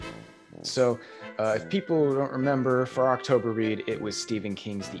So, if people don't remember, for our October read, it was Stephen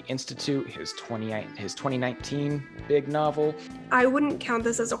King's The Institute, his 2019 big novel. I wouldn't count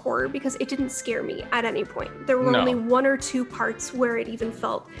this as a horror because it didn't scare me at any point. There were No. only one or two parts where it even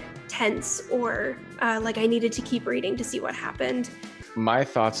felt tense or like I needed to keep reading to see what happened. My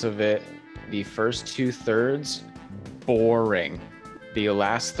thoughts of it, the first 2/3, boring. The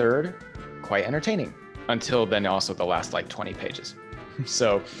last third, quite entertaining. Until then, also the last 20 pages.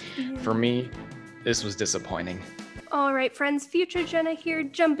 So for me, this was disappointing. All right, friends, Future Jenna here,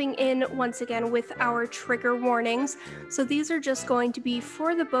 jumping in once again with our trigger warnings. So these are just going to be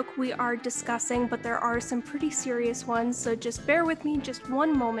for the book we are discussing, but there are some pretty serious ones, so just bear with me just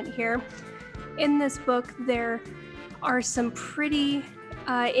one moment here. In this book, there are some pretty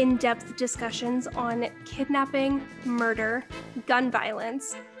in-depth discussions on kidnapping, murder, gun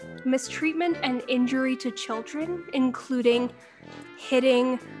violence, mistreatment and injury to children, including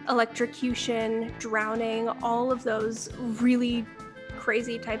hitting, electrocution, drowning, all of those really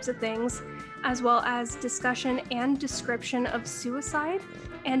crazy types of things, as well as discussion and description of suicide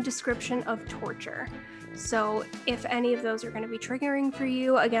and description of torture. So if any of those are going to be triggering for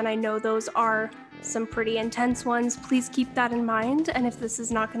you, again, I know those are some pretty intense ones. Please keep that in mind. And if this is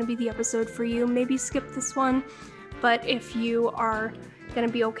not going to be the episode for you, maybe skip this one. But if you are going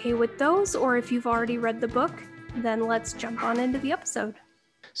to be okay with those, or if you've already read the book, then let's jump on into the episode.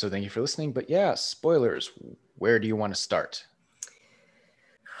 So thank you for listening. But yeah, spoilers. Where do you want to start?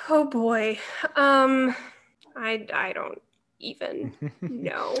 Oh boy. I don't even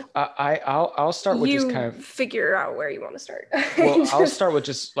know. I'll start with just kind of figure out where you want to start. Well, I'll start with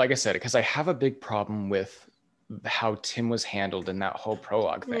just, like I said, because I have a big problem with how Tim was handled in that whole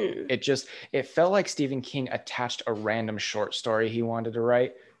prologue thing. It felt like Stephen King attached a random short story he wanted to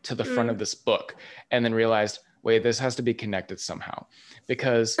write to the front of this book and then realized, wait, this has to be connected somehow.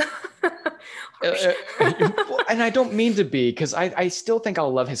 Because and I don't mean to be, because I still think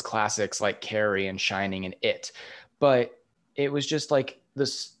I'll love his classics like Carrie and Shining and It, but it was just like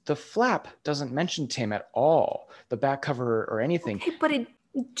this, the flap doesn't mention Tim at all, the back cover or anything. Okay, but it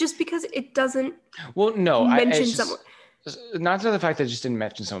just because it doesn't mention someone. Not to the fact that it just didn't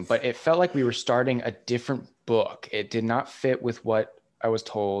mention someone, but it felt like we were starting a different book. It did not fit with what I was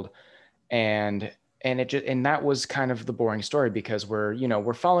told. And that was kind of the boring story, because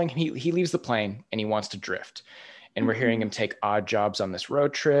we're following him. He leaves the plane and he wants to drift. And we're hearing him take odd jobs on this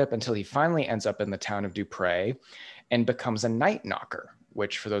road trip until he finally ends up in the town of Dupre and becomes a night knocker,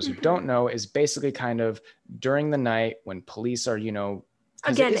 which, for those who don't know, is basically kind of during the night when police are, again,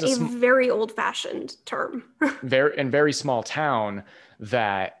 a very old-fashioned term. very small town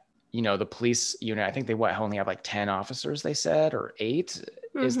that, the police unit, I think they only have 10 officers, they said, or 8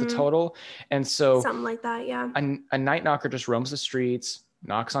 is the total. And so something like that, yeah. A night knocker just roams the streets,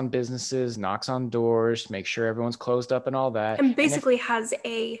 knocks on businesses, knocks on doors, makes sure everyone's closed up and all that. And basically has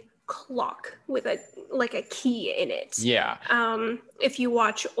a clock with a key in it. Yeah. If you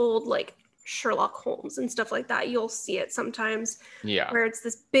watch old Sherlock Holmes and stuff like that, you'll see it sometimes. Yeah. Where it's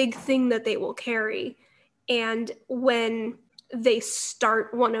this big thing that they will carry, and when they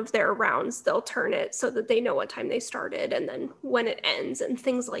start one of their rounds, they'll turn it so that they know what time they started, and then when it ends and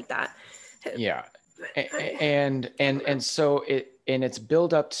things like that. Yeah. And so it's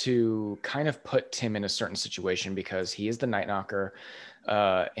built up to kind of put Tim in a certain situation, because he is the night knocker,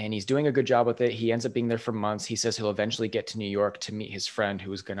 and he's doing a good job with it. He ends up being there for months. He says he'll eventually get to New York to meet his friend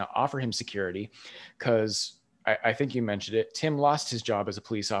who is going to offer him security, because I think you mentioned it. Tim lost his job as a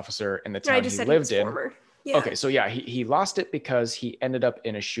police officer in the town he lived in. Yeah. Okay, so yeah, he lost it because he ended up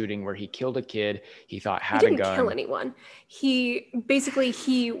in a shooting where he killed a kid he thought had a gun. He didn't kill anyone. He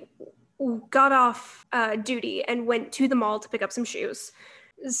got off duty and went to the mall to pick up some shoes.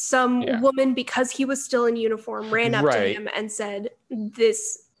 Some woman, because he was still in uniform, ran up to him and said,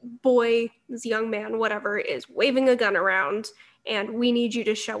 this young man, whatever, is waving a gun around and we need you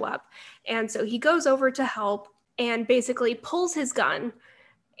to show up. And so he goes over to help and basically pulls his gun,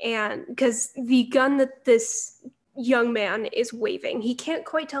 and because the gun that this young man is waving, he can't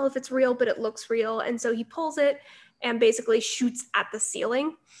quite tell if it's real, but it looks real. And so he pulls it and basically shoots at the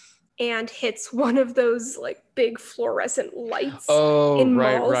ceiling and hits one of those big fluorescent lights. In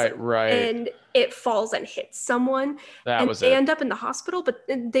malls, right. And it falls and hits someone. They end up in the hospital, but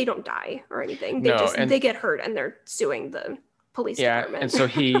they don't die or anything. They get hurt and they're suing the police department. And so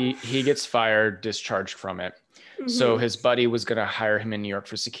he gets fired, discharged from it. So his buddy was going to hire him in New York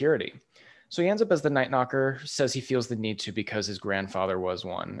for security. So he ends up as the night knocker, says he feels the need to because his grandfather was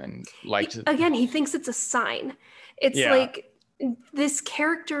one and Again, he thinks it's a sign. It's this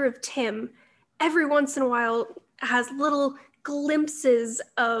character of Tim every once in a while has little glimpses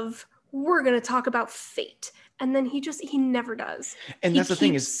of we're going to talk about fate. And then he never does. And he that's the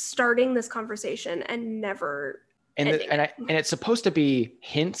thing keeps is starting this conversation and never ending it. And it's supposed to be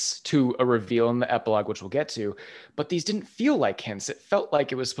hints to a reveal in the epilogue, which we'll get to, but these didn't feel like hints. It felt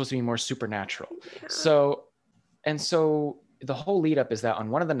like it was supposed to be more supernatural. Yeah. So the whole lead up is that on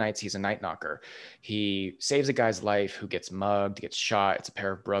one of the nights, he's a night knocker. He saves a guy's life who gets mugged, gets shot. It's a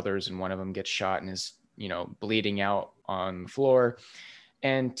pair of brothers, and one of them gets shot and is, bleeding out on the floor.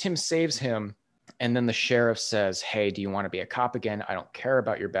 And Tim saves him. And then the sheriff says, "Hey, do you want to be a cop again? I don't care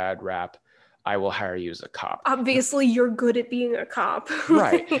about your bad rap. I will hire you as a cop." Obviously, you're good at being a cop.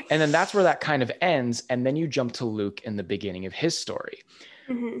 Right. And then that's where that kind of ends. And then you jump to Luke in the beginning of his story.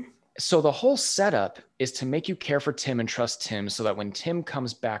 Mm-hmm. So the whole setup is to make you care for Tim and trust Tim so that when Tim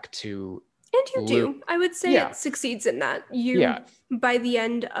comes back to and you Luke, do. I would say it succeeds in that. By the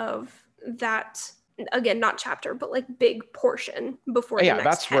end of that, again, not chapter, but like big portion before the next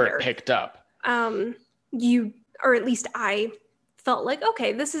that's header, where it picked up. Or at least I felt like,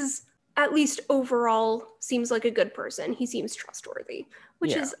 okay, this is at least overall seems like a good person. He seems trustworthy,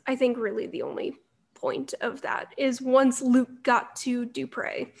 which is, I think, really the only point of that is once Luke got to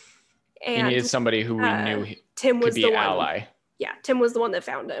Dupre. And he needed somebody who we knew Tim was could be the ally. One. Yeah, Tim was the one that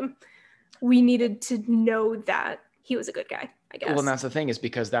found him. We needed to know that he was a good guy, I guess. Well, and that's the thing is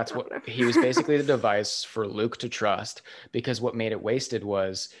because that's what he was basically the device for Luke to trust, because what made it wasted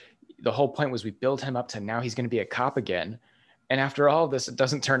was the whole point was we build him up to now he's going to be a cop again. And after all this, it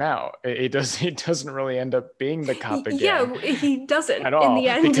doesn't turn out. He doesn't really end up being the cop again. Yeah, he doesn't at all. In the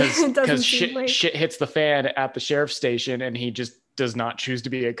end, because shit hits the fan at the sheriff's station and he just does not choose to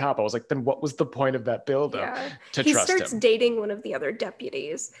be a cop. I was like, then what was the point of that buildup to trust him? He starts dating one of the other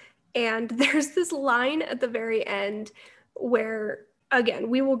deputies. And there's this line at the very end where, again,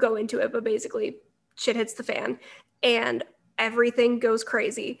 we will go into it, but basically shit hits the fan and everything goes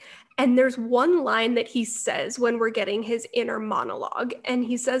crazy. And there's one line that he says when we're getting his inner monologue. And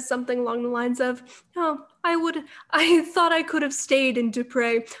he says something along the lines of, "Oh, I thought I could have stayed in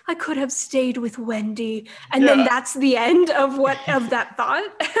Dupre. I could have stayed with Wendy." And then that's the end of that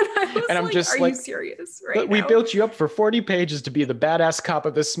thought. And I'm just like, are you serious right now? We built you up for 40 pages to be the badass cop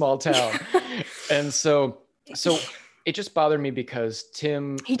of this small town. And so it just bothered me because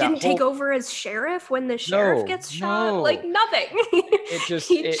Tim... He didn't take over as sheriff when the sheriff gets shot? Like, nothing.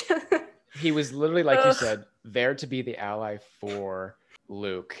 He was literally, like you said, there to be the ally for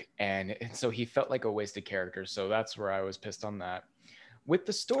Luke. And so he felt like a wasted character. So that's where I was pissed on that. With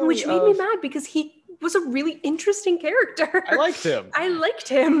the story Which made me mad because he was a really interesting character. I liked him.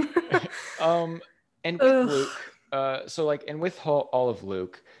 And with Luke, and with all of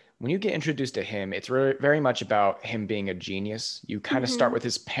Luke, when you get introduced to him, it's very much about him being a genius. You kind of start with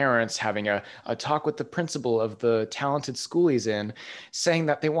his parents having a talk with the principal of the talented school he's in, saying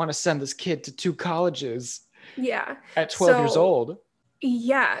that they want to send this kid to 2 colleges. Yeah. At 12 years old.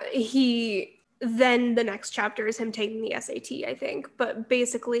 Yeah. Then the next chapter is him taking the SAT, I think. But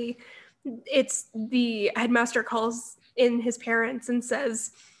basically, it's the headmaster calls in his parents and says,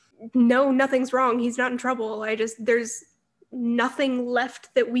 "No, nothing's wrong. He's not in trouble. There's nothing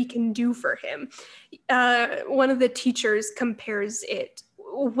left that we can do for him." One of the teachers compares it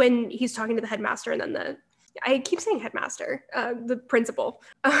when he's talking to the headmaster, and then I keep saying headmaster, the principal,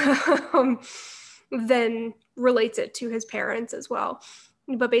 then relates it to his parents as well.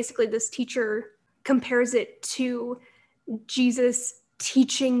 But basically this teacher compares it to Jesus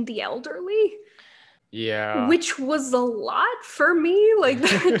teaching the elderly. Yeah. Which was a lot for me. Like,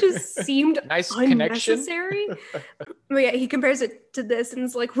 that just seemed nice unnecessary. But yeah, he compares it to this and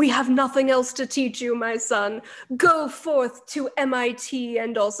is like, "We have nothing else to teach you, my son. Go forth to MIT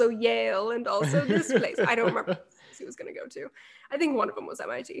and also Yale and also this place." I don't remember what he was going to go to. I think one of them was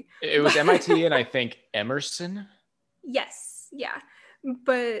MIT. It was MIT and I think Emerson. Yes. Yeah.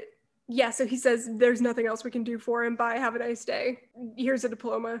 But yeah, so he says, "There's nothing else we can do for him. Bye. Have a nice day. Here's a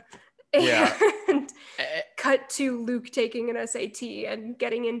diploma." And cut to Luke taking an SAT and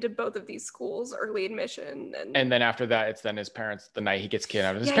getting into both of these schools, early admission. And then after that, it's then his parents, the night he gets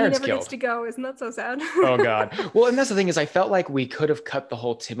kidnapped, his parents he never gets to go. Isn't that so sad? Oh, God. Well, and that's the thing is I felt like we could have cut the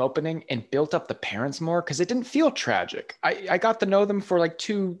whole Tim opening and built up the parents more because it didn't feel tragic. I got to know them for like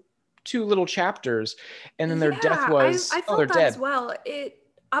two little chapters, and then their death was, I felt they're that dead. as well.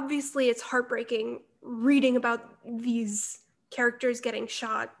 Obviously, it's heartbreaking reading about these characters getting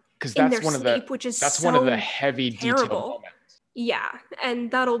shot. Because that's one of the heavy terrible detail moments. Yeah, and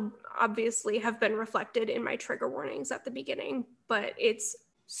that'll obviously have been reflected in my trigger warnings at the beginning, but it's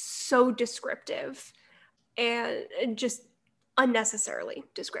so descriptive and just unnecessarily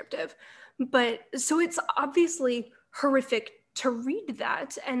descriptive. But so it's obviously horrific to read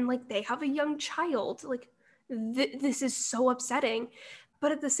that, and like they have a young child, like this is so upsetting.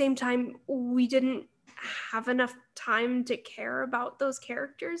 But at the same time, we didn't have enough time to care about those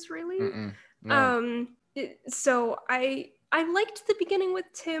characters really. No. So I liked the beginning with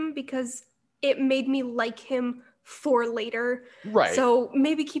Tim because it made me like him for later. Right. So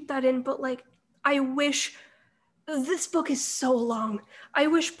maybe keep that in, but like I wish, this book is so long. I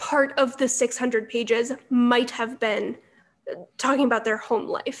wish part of the 600 pages might have been talking about their home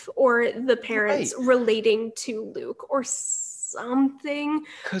life or the parents relating to Luke or something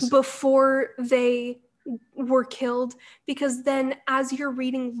before they were killed. Because then as you're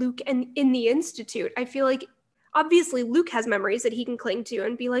reading Luke and in the Institute, I feel like obviously Luke has memories that he can cling to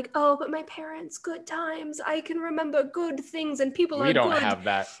and be like, oh, but my parents, good times, I can remember good things and people are good. We don't have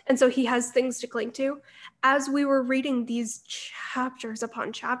that. And so he has things to cling to. As we were reading these chapters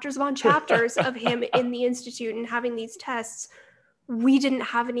upon chapters upon chapters of him in the Institute and having these tests, we didn't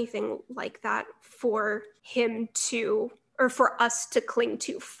have anything like that for him to, or for us to cling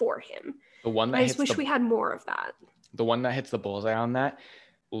to for him. The one that I just wish we had more of that. The one that hits the bullseye on that,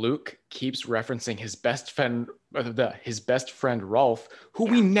 Luke keeps referencing his best friend, Rolf, who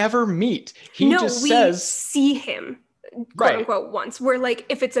we never meet. We see him, quote unquote, once. Where like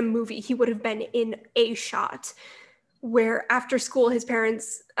if it's a movie, he would have been in a shot. Where after school, his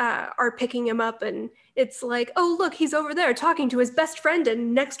parents are picking him up, and it's like, oh look, he's over there talking to his best friend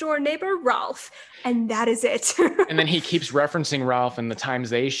and next door neighbor Rolf, and that is it. And then he keeps referencing Rolf and the times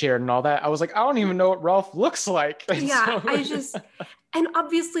they shared and all that. I was like, I don't even know what Rolf looks like. And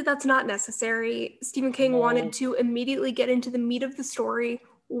obviously that's not necessary. Stephen King wanted to immediately get into the meat of the story,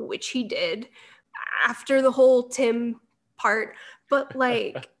 which he did after the whole Tim part. But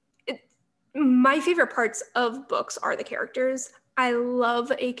like, my favorite parts of books are the characters. I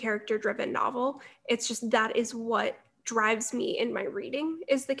love a character-driven novel. It's just that is what drives me in my reading,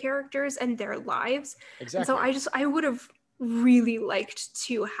 is the characters and their lives. Exactly. And so I would have really liked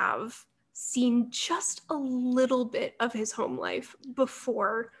to have seen just a little bit of his home life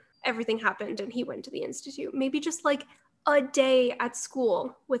before everything happened and he went to the Institute. Maybe just like a day at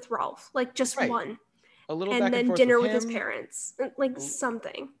school with Rolf, like just one. A little and back then and forth dinner with his parents, like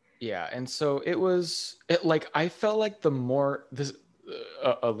something. Yeah, and so I felt like a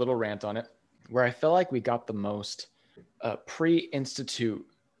little rant on it, where I felt like we got the most pre-Institute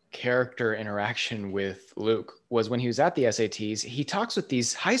character interaction with Luke was when he was at the SATs. He talks with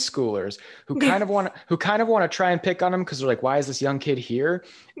these high schoolers who kind of want to try and pick on him because they're like, why is this young kid here?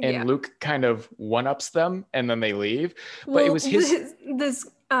 And Luke kind of one-ups them and then they leave. But it was this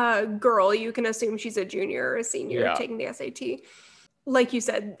girl, you can assume she's a junior or a senior taking the SAT. Like you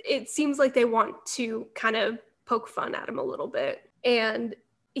said, it seems like they want to kind of poke fun at him a little bit. And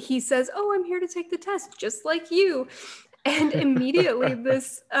he says, oh, I'm here to take the test, just like you. And immediately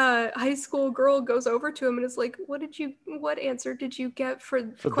this high school girl goes over to him and is like, what answer did you get for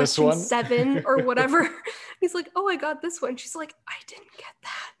question 7 or whatever? He's like, oh, I got this one. She's like, I didn't get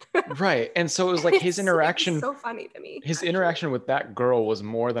that. Right. And so it was like his interaction. So funny to me. His interaction with that girl was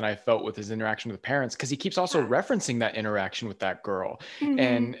more than I felt with his interaction with parents, because he keeps also referencing that interaction with that girl.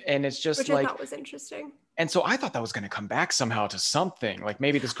 Mm-hmm. And it's just which I thought was interesting. And so I thought that was going to come back somehow to something. Like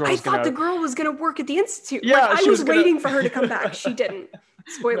maybe this girl I thought the girl was going to work at the Institute. Yeah, like, I was waiting for her to come back. She didn't.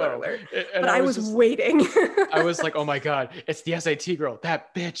 Spoiler alert. But I was waiting. I was like, oh my God, it's the SAT girl,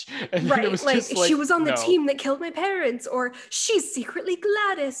 that bitch. And right. It was like she was on the team that killed my parents, or she's secretly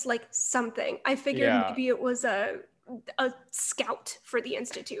Gladys, like something. I figured maybe it was a scout for the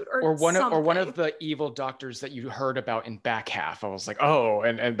Institute or one of the evil doctors that you heard about in back half. I was like, oh,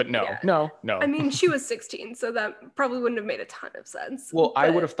 but no. I mean, she was 16, so that probably wouldn't have made a ton of sense. Well, I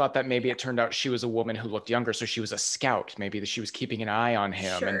would have thought that maybe it turned out she was a woman who looked younger, so she was a scout. Maybe that she was keeping an eye on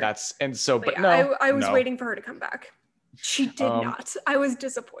him, sure. I was waiting for her to come back. She did not. I was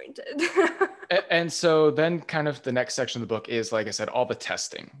disappointed. And so then kind of the next section of the book is, like I said, all the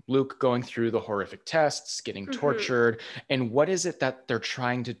testing. Luke going through the horrific tests, getting tortured, and what is it that they're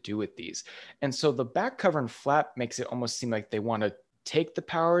trying to do with these? And so the back cover and flap makes it almost seem like they want to take the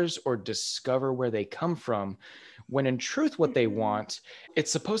powers or discover where they come from, when in truth what they want,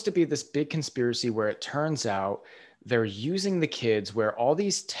 it's supposed to be this big conspiracy where it turns out they're using the kids, where all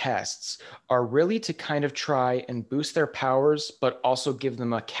these tests are really to kind of try and boost their powers, but also give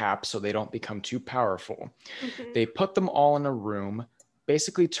them a cap so they don't become too powerful. Mm-hmm. They put them all in a room,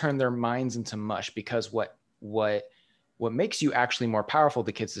 basically turn their minds into mush, because what makes you actually more powerful,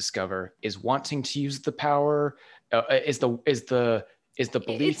 the kids discover, is wanting to use the power, is the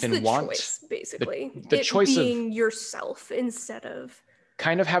belief in want. Choice, basically. The choice being of yourself instead of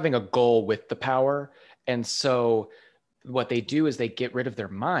kind of having a goal with the power. And so what they do is they get rid of their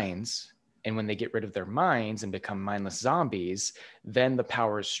minds. And when they get rid of their minds and become mindless zombies, then the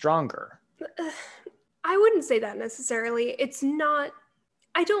power is stronger. I wouldn't say that necessarily. It's not,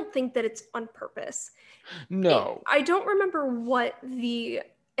 I don't think that it's on purpose. No. I don't remember what the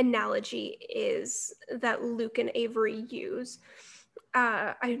analogy is that Luke and Avery use.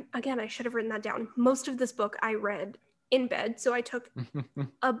 I should have written that down. Most of this book I read in bed, so I took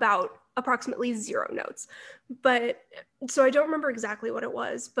about approximately 0 notes. But so I don't remember exactly what it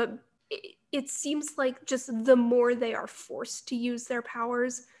was, but it seems like just the more they are forced to use their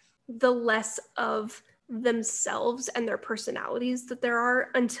powers, the less of themselves and their personalities that there are,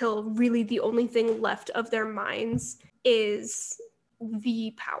 until really the only thing left of their minds is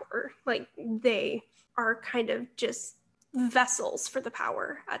the power. Like, they are kind of just vessels for the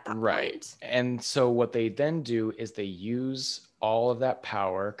power at that point. And so what they then do is they use all of that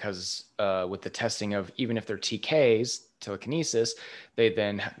power, because with the testing of, even if they're TKs, telekinesis, they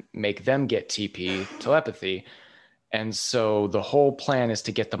then make them get TP, telepathy. And so the whole plan is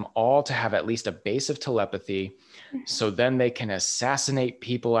to get them all to have at least a base of telepathy, so then they can assassinate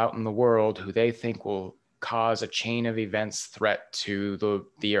people out in the world who they think will cause a chain of events threat to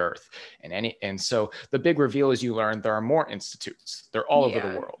the earth. And so the big reveal is, you learn there are more institutes. They're all over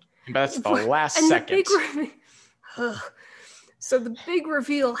the world. And that's the last second. So the big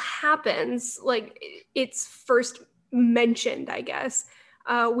reveal happens, like, it's first mentioned, I guess.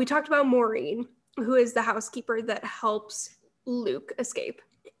 We talked about Maureen, who is the housekeeper that helps Luke escape.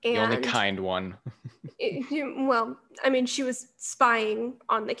 And the only kind one. Well, I mean, she was spying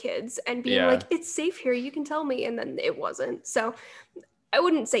on the kids and being like, it's safe here, you can tell me. And then it wasn't. So I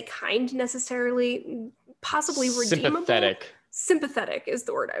wouldn't say kind necessarily, possibly redeemable. Sympathetic is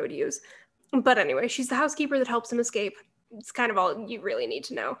the word I would use. But anyway, she's the housekeeper that helps him escape. It's kind of all you really need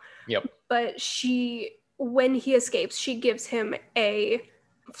to know. Yep. But when he escapes, she gives him a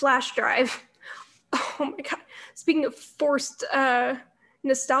flash drive. Oh my God. Speaking of forced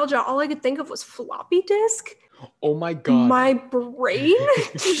nostalgia, all I could think of was floppy disk. Oh my God. My brain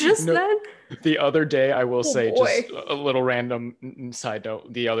just then. The other day, I will say, just a little random side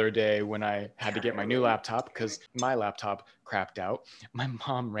note. The other day when I had to get my new laptop because my laptop crapped out, my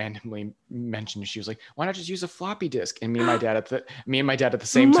mom randomly mentioned, she was like, "Why not just use a floppy disk?" And me and my dad at the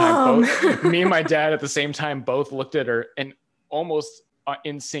same time both looked at her and almost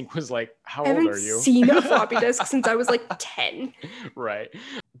in sync was like, "How old are you?" I haven't seen a floppy disk since I was like 10. Right.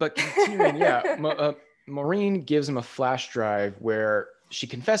 But continuing, Maureen gives him a flash drive where she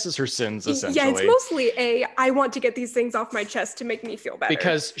confesses her sins, essentially. Yeah, it's mostly I want to get these things off my chest to make me feel better.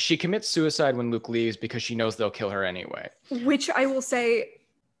 Because she commits suicide when Luke leaves because she knows they'll kill her anyway. Which I will say,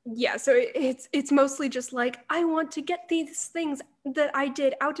 yeah, so it's mostly just like, I want to get these things that I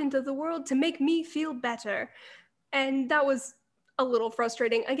did out into the world to make me feel better. And that was a little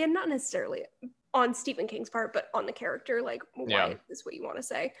frustrating. Again, not necessarily on Stephen King's part, but on the character, like, why is what you want to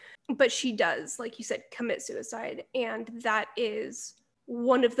say. But she does, like you said, commit suicide. And that is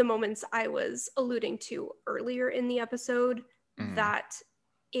one of the moments I was alluding to earlier in the episode that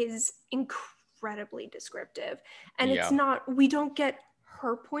is incredibly descriptive. And it's not, we don't get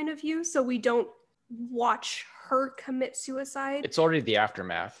her point of view, so we don't watch her commit suicide. It's already the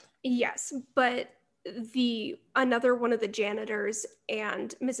aftermath. Yes, but another one of the janitors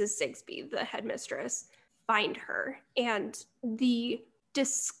and Mrs. Sigsby, the headmistress, find her, and the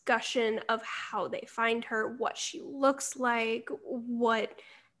discussion of how they find her, what she looks like, what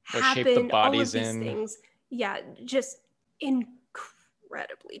happened, shape the body's all of these things. Yeah, just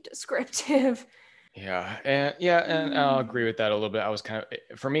incredibly descriptive. Yeah, and I'll agree with that a little bit. I was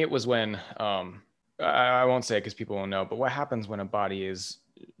for me, it was when I won't say it because people won't know, but what happens when a body is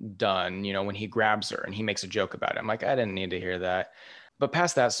done, when he grabs her and he makes a joke about it. I'm like, I didn't need to hear that. But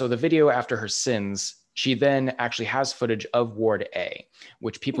past that, so the video after her sins, she then actually has footage of Ward A,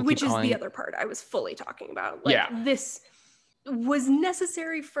 which is the other part I was fully talking about. Like, this was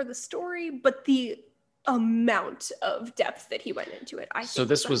necessary for the story, but the amount of depth that he went into it, I think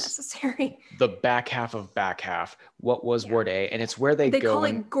this was unnecessary. The back half of back half. What was Ward A? And it's where they go. Call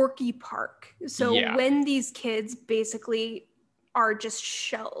it Gorky Park. So when these kids basically are just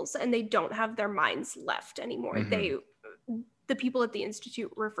shells and they don't have their minds left anymore, the people at the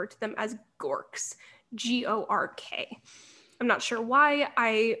Institute refer to them as Gorks, Gork. I'm not sure why.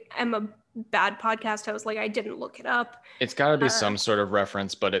 I am a bad podcast host. Like, I didn't look it up. It's got to be some sort of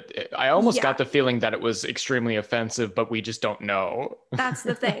reference, but I almost got the feeling that it was extremely offensive, but we just don't know. That's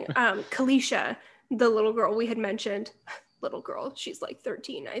the thing. Kalisha, the little girl we had mentioned, little girl. She's like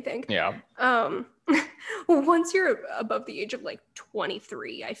 13, I think. Yeah. Once you're above the age of like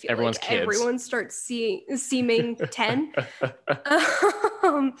 23, I feel Everyone's like kids. everyone starts seeming 10.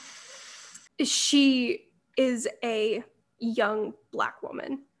 She is a young Black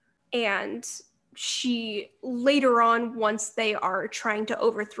woman, and she later on, once they are trying to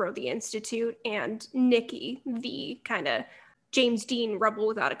overthrow the Institute, and Nikki, the kind of James Dean rebel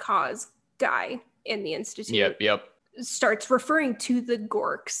without a cause guy in the Institute, Yep. starts referring to the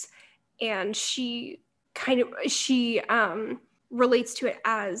Gorks, and she relates to it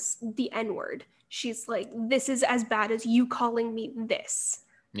as the N-word. She's like, this is as bad as you calling me this.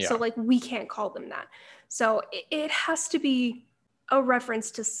 Yeah. So like, we can't call them that. So it has to be a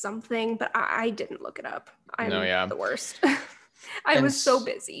reference to something, but I didn't look it up. I'm the worst. I was so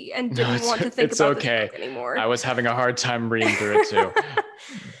busy and didn't want to think about this book anymore. I was having a hard time reading through it too.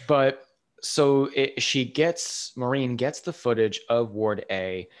 But so Maureen gets the footage of Ward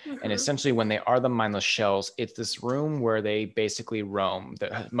A, and essentially when they are the mindless shells, it's this room where they basically roam.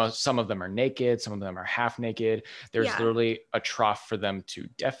 Some of them are naked, some of them are half naked. There's literally a trough for them to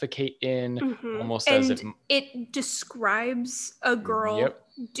defecate in, almost as if it describes a girl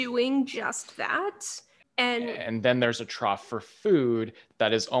doing just that. And then there's a trough for food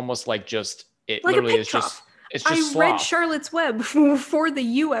that is almost like just it like literally a pig is trough. It's just I read Charlotte's Web for the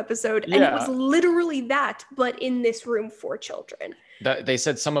You episode, and it was literally that, but in this room for children. They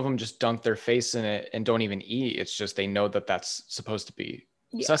said some of them just dunk their face in it and don't even eat. It's just they know that that's supposed to be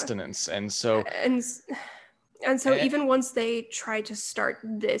sustenance, and so even once they try to start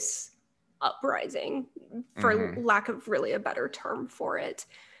this uprising, for lack of really a better term for it,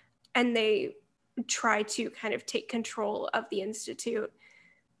 and they try to kind of take control of the Institute,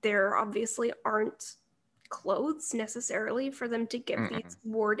 there obviously aren't clothes necessarily for them to give these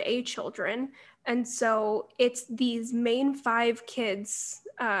Ward A children. And so it's these main 5 kids,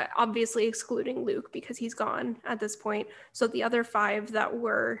 obviously excluding Luke because he's gone at this point. So the other 5 that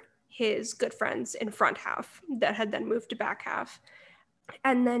were his good friends in front half that had then moved to back half.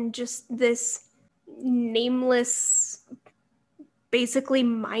 And then just this nameless, basically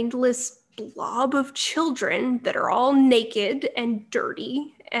mindless blob of children that are all naked and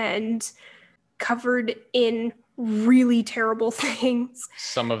dirty and covered in really terrible things.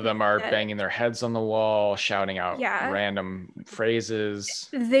 Some of them are banging their heads on the wall, shouting out random phrases.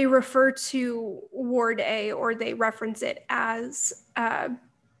 They refer to Ward A, or they reference it as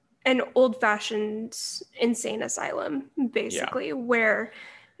an old-fashioned insane asylum, basically, where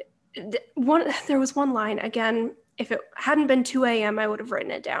there was one line, again, if it hadn't been 2 a.m., I would have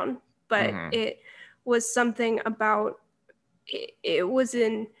written it down, but it was something about, it was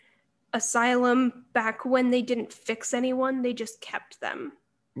in asylum back when they didn't fix anyone, they just kept them.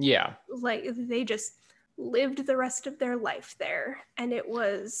 Yeah. Like, they just lived the rest of their life there, and it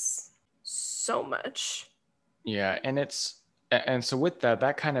was so much. Yeah, and so with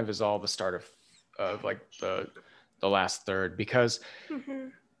that kind of is all the start of like the last third, because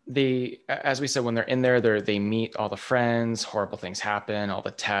as we said, when they're in there, they meet all the friends, horrible things happen, all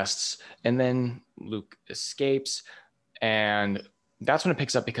the tests, and then Luke escapes, and that's when it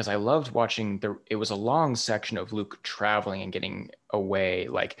picks up, because I loved watching it was a long section of Luke traveling and getting away.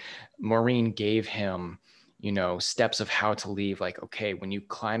 Like, Maureen gave him, steps of how to leave. Like, okay, when you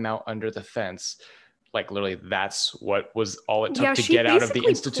climb out under the fence, like literally that's what was all it took to get out of the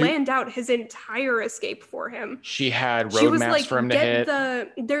Institute. She planned out his entire escape for him. She had roadmaps for him to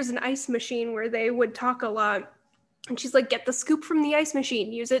hit. There's an ice machine where they would talk a lot. And she's like, get the scoop from the ice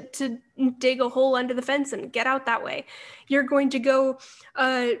machine, use it to dig a hole under the fence and get out that way. You're going to go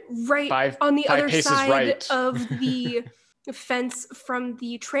right on the other side of the fence from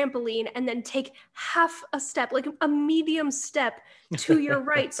the trampoline, and then take half a step, like a medium step to your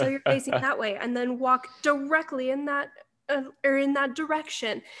right, so you're facing that way, and then walk directly in that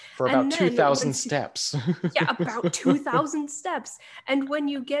direction for about 2,000 steps. About 2,000 steps. And when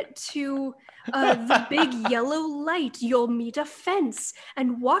you get to the big yellow light, you'll meet a fence,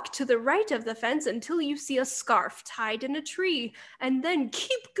 and walk to the right of the fence until you see a scarf tied in a tree, and then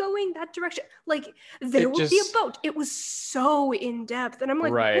keep going that direction. Like, there will be a boat. It was so in depth, and I'm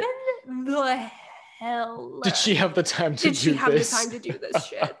like, when the hell did she have the time to do this? Did she have the time to do this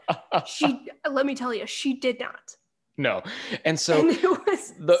shit? Let me tell you, she did not. No. And so it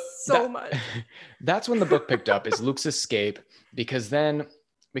was much. That's when the book picked up, is Luke's escape, because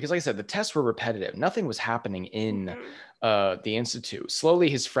like I said, the tests were repetitive. Nothing was happening in the Institute. Slowly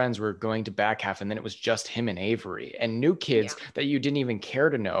his friends were going to back half, and then it was just him and Avery, and new kids that you didn't even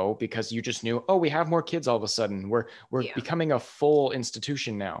care to know, because you just knew, oh, we have more kids all of a sudden. We're becoming a full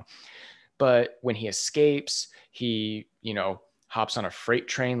institution now. But when he escapes, he hops on a freight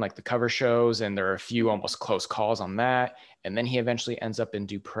train like the cover shows, and there are a few almost close calls on that. And then he eventually ends up in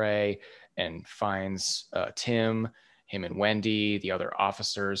Dupre and finds Tim, him and Wendy, the other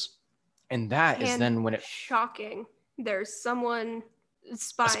officers. And that is then when it... Shocking. There's someone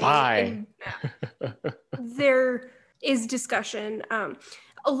spying. A spy. There is discussion.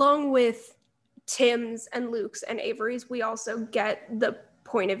 Along with Tim's and Luke's and Avery's, we also get the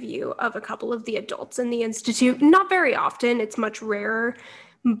point of view of a couple of the adults in the Institute. Not very often, it's much rarer,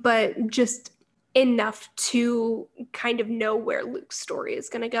 but just enough to kind of know where Luke's story is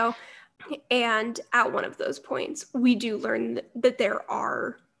going to go. And at one of those points, we do learn that there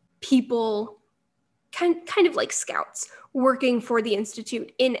are people kind of like scouts working for the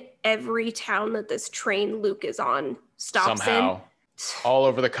Institute in every town that this train Luke is on stops somehow. in. All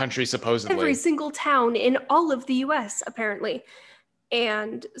over the country, supposedly. Every single town in all of the US, apparently.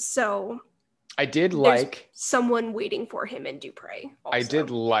 And so I did like someone waiting for him in Dupre. Also. I did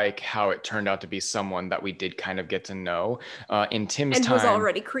like how it turned out to be someone that we did kind of get to know in Tim's time. And was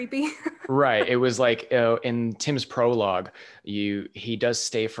already creepy. Right. It was like in Tim's prologue, he does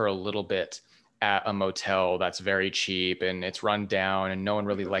stay for a little bit at a motel that's very cheap and it's run down and no one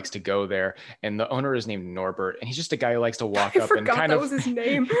really likes to go there. And the owner is named Norbert, and he's just a guy who likes to walk up and kind that of... was his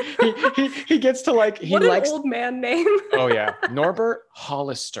name. he gets to like... What an old man name. Oh yeah. Norbert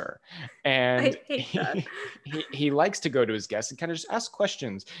Hollister. And I hate that. He likes to go to his guests and kind of just ask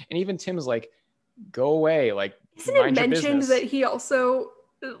questions. And even Tim is like, go away. Like, isn't it mentioned that he also...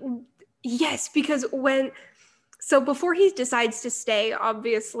 Yes, because So before he decides to stay,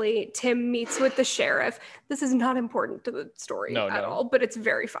 obviously, Tim meets with the sheriff. This is not important to the story at all, but it's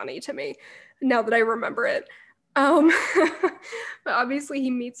very funny to me now that I remember it. But obviously, he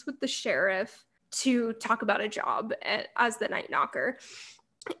meets with the sheriff to talk about a job as the night knocker.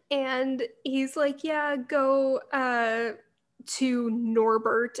 And he's like, yeah, go to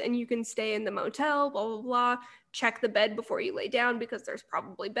Norbert and you can stay in the motel, blah, blah, blah. Check the bed before you lay down because there's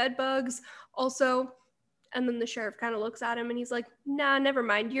probably bed bugs. Also... And then the sheriff kind of looks at him and he's like, nah, never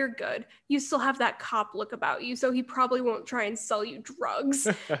mind. You're good. You still have that cop look about you. So he probably won't try and sell you drugs.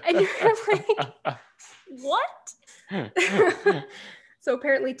 And you're like, what? So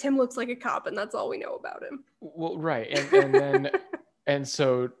apparently Tim looks like a cop and that's all we know about him. Well, right. And then... And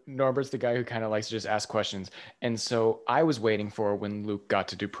so Norbert's the guy who kind of likes to just ask questions. And so I was waiting for when Luke got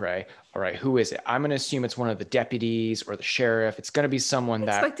to Dupre. All right, who is it? I'm going to assume it's one of the deputies or the sheriff. It's going to be someone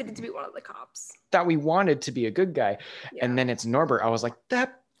I expected it to be one of the cops. That we wanted to be a good guy. Yeah. And then it's Norbert. I was like,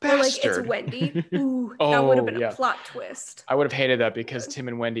 that bastard. Or like it's Wendy. Ooh, that would have been a plot twist. I would have hated that because Tim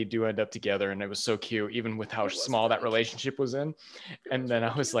and Wendy do end up together and it was so cute, even with how small that relationship was in. And then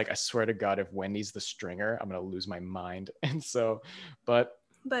I was like, I swear to God, if Wendy's the stringer, I'm going to lose my mind. And so, but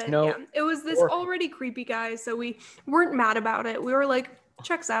no, yeah, it was this already creepy guy. So we weren't mad about it. We were like,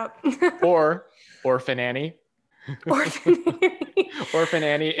 checks out. Or Orphan Annie. Orphan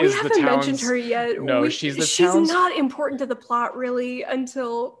Annie is the town's... We haven't mentioned her yet. No, she's the town's... She's not important to the plot really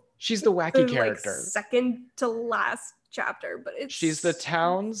until... She's the wacky character. Like, second to last chapter, but she's the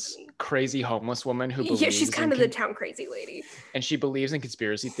town's crazy homeless woman who believes... Yeah, she's kind of the town crazy lady. And she believes in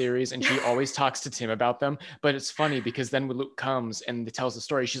conspiracy theories and she always talks to Tim about them. But it's funny because then when Luke comes and tells the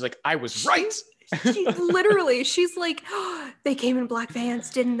story, she's like, I was right! She's like, oh, they came in black vans,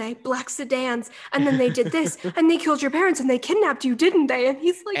 didn't they? Black sedans. And then they did this and they killed your parents and they kidnapped you, didn't they? And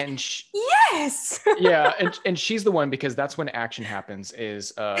he's like, yes. Yeah. And she's the one because that's when action happens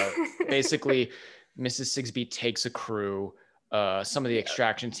is basically Mrs. Sigsbee takes a crew, some of the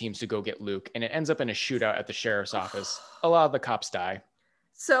extraction teams to go get Luke. And it ends up in a shootout at the sheriff's office. A lot of the cops die.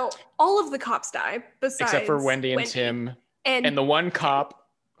 So all of the cops die besides except for Wendy and Tim and the one cop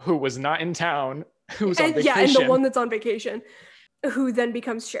who was not in town, who's on vacation. Yeah, and the one that's on vacation, who then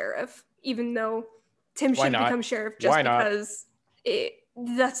becomes sheriff, even though Tim should become sheriff just because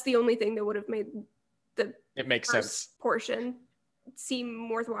that's the only thing that would have made the first portion seem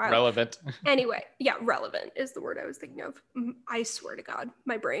worthwhile. Relevant. Anyway, yeah, relevant is the word I was thinking of. I swear to God,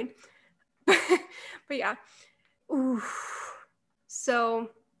 my brain. But yeah. Oof.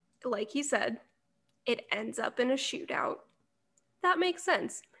 So, like he said, it ends up in a shootout. That makes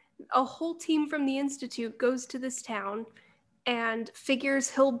sense. A whole team from the Institute goes to this town and figures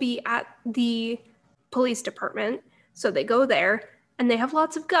he'll be at the police department. So they go there and they have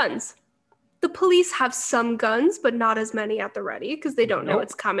lots of guns. The police have some guns, but not as many at the ready because they don't know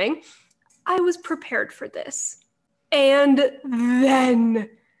it's coming. I was prepared for this. And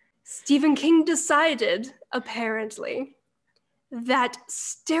then Stephen King decided, apparently, that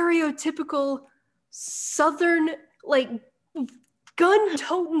stereotypical Southern, like,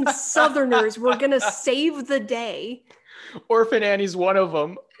 gun-toting Southerners were gonna save the day. Orphan Annie's one of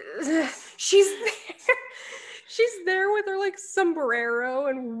them. She's there. She's there with her like sombrero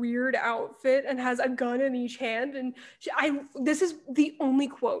and weird outfit and has a gun in each hand. And this is the only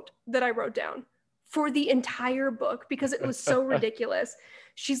quote that I wrote down for the entire book because it was so ridiculous.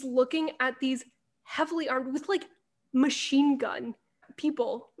 She's looking at these heavily armed with like machine gun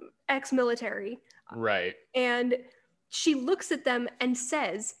people, ex-military. Right. And she looks at them and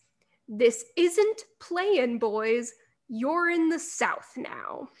says, "This isn't playing, boys. You're in the South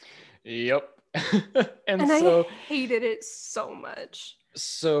now." Yep. and so I hated it so much.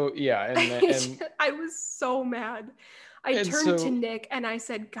 So yeah, and I was so mad. I turned to Nick and I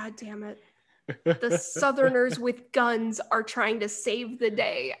said, "God damn it. The Southerners with guns are trying to save the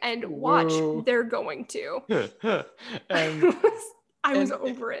day, and watch, they're going to." I was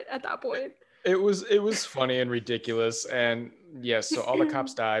over it at that point. It was funny and ridiculous. And yes, so all the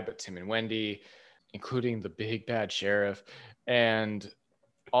cops die, but Tim and Wendy, including the big bad sheriff, and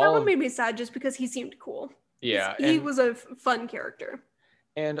all that one made me sad just because he seemed cool. Yeah, he was a fun character.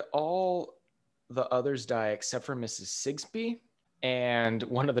 And all the others die except for Mrs. Sigsbee and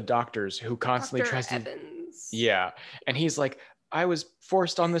one of the doctors who constantly tries to. Evans. Yeah, and he's like, "I was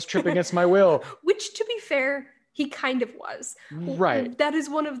forced on this trip against my will." Which, to be fair, he kind of was. Right. That is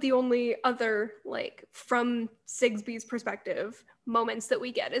one of the only other, like, from Sigsbee's perspective, moments that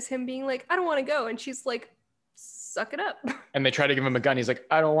we get is him being like, "I don't want to go," and she's like, "Suck it up." And they try to give him a gun. He's like,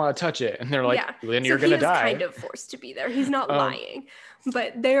 "I don't want to touch it." And they're like, "Yeah, then you're going to die." He's kind of forced to be there. He's not lying,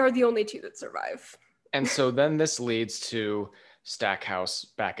 but they are the only two that survive. And so then this leads to Stackhouse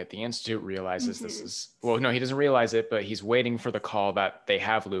back at the Institute realizes this is, well, no, he doesn't realize it, but he's waiting for the call that they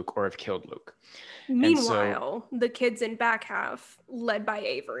have Luke or have killed Luke. Meanwhile, the kids in back half, led by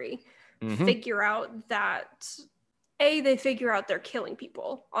Avery, figure out that they figure out they're killing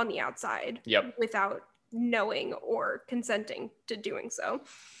people on the outside without knowing or consenting to doing so.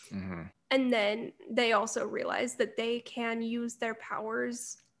 And then they also realize that they can use their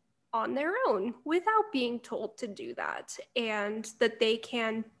powers on their own without being told to do that, and that they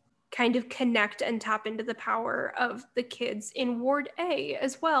can kind of connect and tap into the power of the kids in Ward A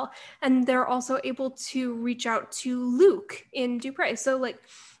as well. And they're also able to reach out to Luke in Dupre. So like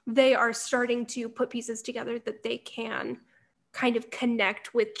they are starting to put pieces together that they can kind of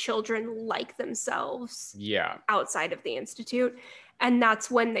connect with children like themselves outside of the Institute. And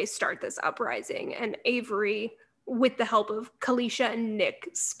that's when they start this uprising. And Avery, with the help of Kalisha and Nick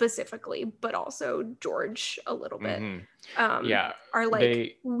specifically, but also George a little bit, are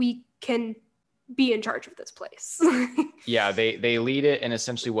like, we can be in charge of this place. They lead it. And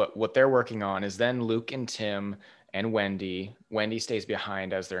essentially what they're working on is then Luke and Tim and Wendy stays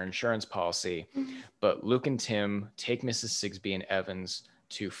behind as their insurance policy, but Luke and Tim take Mrs. Sigsbee and Evans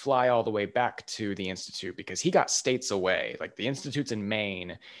to fly all the way back to the Institute because he got states away. Like the Institute's in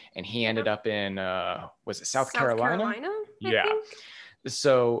Maine and he ended up in, was it South Carolina? I yeah. think.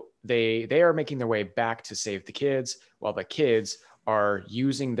 So they are making their way back to save the kids while the kids are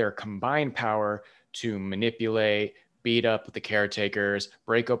using their combined power to manipulate, beat up the caretakers,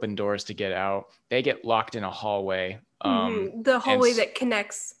 break open doors to get out. They get locked in a hallway. The hallway that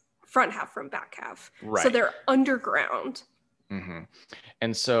connects front half from back half. Right. So they're underground.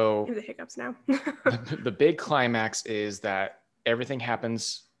 And so the hiccups now. the big climax is that everything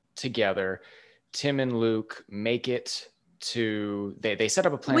happens together. Tim and Luke make it to, they set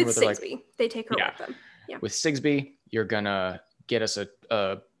up a plan with where they're Sigsbee. Like, they take her with them. Yeah. With Sigsbee, you're gonna get us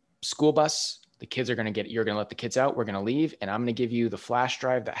a school bus. The kids are you're gonna let the kids out. We're gonna leave, and I'm gonna give you the flash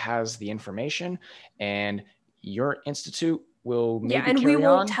drive that has the information, and your institute will maybe and carry we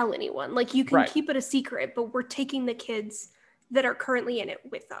won't on. Tell anyone. Like you can keep it a secret, but we're taking the kids that are currently in it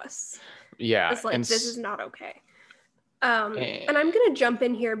with us. Yeah. It's like, this is not okay. And I'm going to jump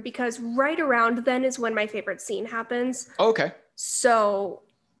in here because right around then is when my favorite scene happens. Okay. So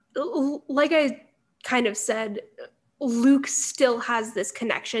like I kind of said, Luke still has this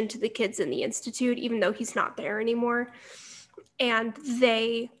connection to the kids in the Institute, even though he's not there anymore. And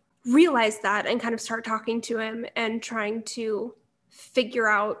they realize that and kind of start talking to him and trying to figure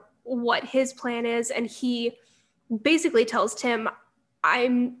out what his plan is. And he basically tells Tim,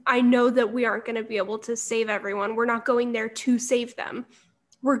 I know that we aren't going to be able to save everyone. We're not going there to save them.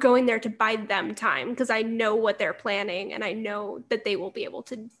 We're going there to buy them time because I know what they're planning and I know that they will be able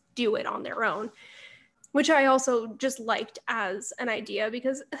to do it on their own, which I also just liked as an idea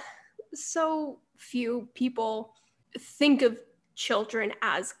because so few people think of children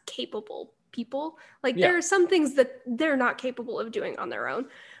as capable people. Like there are some things that they're not capable of doing on their own,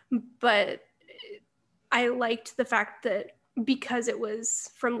 but I liked the fact that because it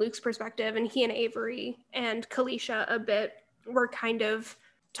was from Luke's perspective, and he and Avery and Kalisha a bit were kind of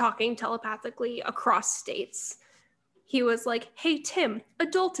talking telepathically across states. He was like, hey, Tim,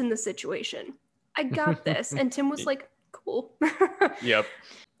 adult in the situation. I got this. And Tim was like, cool. Yep.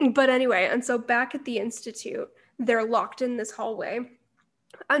 But anyway, and so back at the Institute, they're locked in this hallway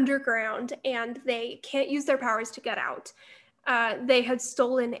underground, and they can't use their powers to get out. They had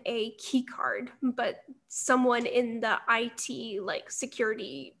stolen a key card, but someone in the IT, like,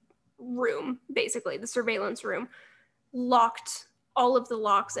 security room, basically the surveillance room, locked all of the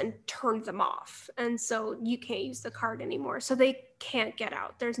locks and turned them off. And so you can't use the card anymore. So they can't get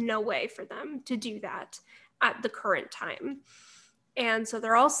out. There's no way for them to do that at the current time. And so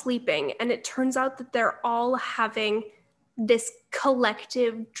they're all sleeping, and it turns out that they're all having this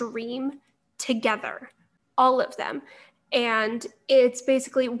collective dream together, all of them. And it's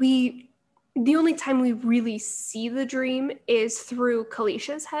basically, the only time we really see the dream is through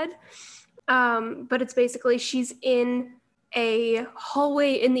Kalisha's head. But it's basically, she's in a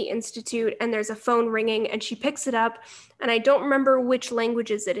hallway in the Institute, and there's a phone ringing, and she picks it up, and I don't remember which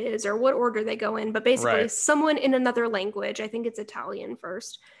languages it is or what order they go in, but basically someone in another language, I think it's Italian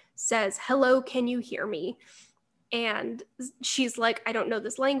first, says, hello, can you hear me? And she's like, I don't know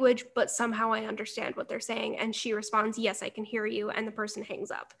this language, but somehow I understand what they're saying. And she responds, yes, I can hear you. And the person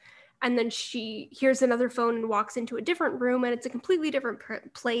hangs up. And then she hears another phone and walks into a different room, and it's a completely different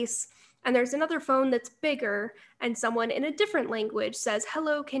place. And there's another phone that's bigger, and someone in a different language says,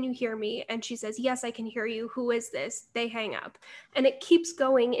 hello, can you hear me? And she says, yes, I can hear you. Who is this? They hang up. And it keeps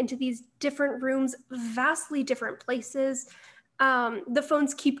going into these different rooms, vastly different places. The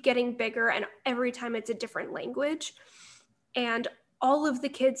phones keep getting bigger, and every time it's a different language. And all of the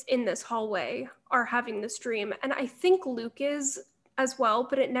kids in this hallway are having this dream. And I think Luke is as well,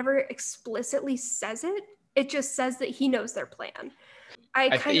 but it never explicitly says it. It just says that he knows their plan.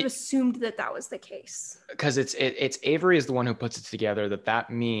 I kind of assumed that was the case. Because it's Avery is the one who puts it together, that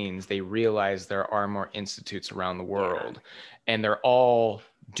means they realize there are more institutes around the world, and they're all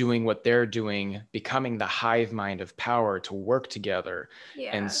doing what they're doing, becoming the hive mind of power to work together. Yeah.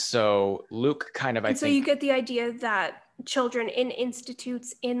 And so Luke kind of, so you get the idea that children in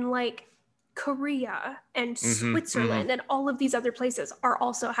institutes in like Korea and Switzerland and all of these other places are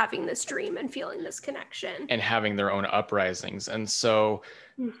also having this dream and feeling this connection and having their own uprisings. And so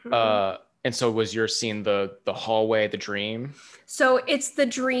was your scene the hallway, the dream? So it's the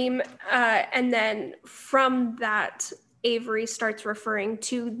dream, and then from that, Avery starts referring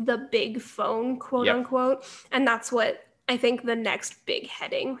to the big phone, quote unquote, and that's what I think the next big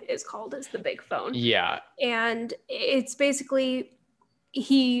heading is called, is the big phone. Yeah. And it's basically,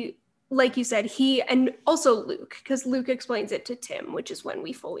 he, like you said, he, and also Luke, because Luke explains it to Tim, which is when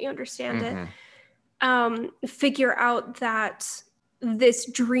we fully understand it, figure out that this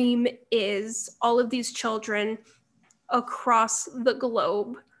dream is all of these children across the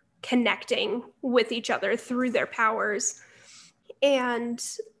globe connecting with each other through their powers. And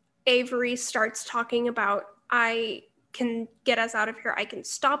Avery starts talking about, I can get us out of here. I can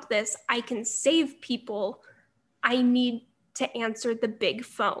stop this. I can save people. I need to answer the big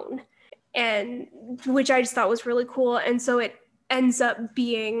phone. And which I just thought was really cool. And so it ends up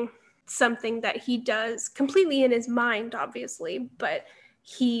being something that he does completely in his mind, obviously, but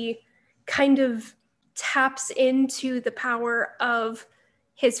he kind of taps into the power of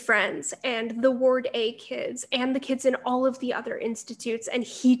his friends and the Ward A kids and the kids in all of the other institutes. And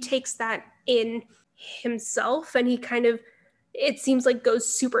he takes that in himself, and he kind of, it seems like, goes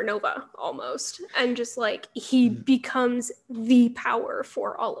supernova almost, and just like he becomes the power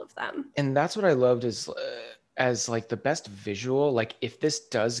for all of them. And that's what I loved is as like the best visual, like if this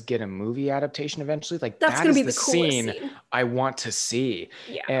does get a movie adaptation eventually, like that's going to be the scene I want to see.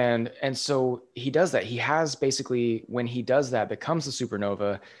 Yeah. And so he does that. He has basically, when he does that, becomes a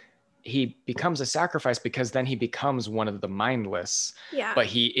supernova, he becomes a sacrifice, because then he becomes one of the mindless, but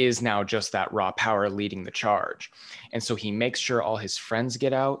he is now just that raw power leading the charge. And so he makes sure all his friends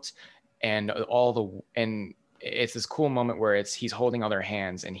get out, and and it's this cool moment where he's holding all their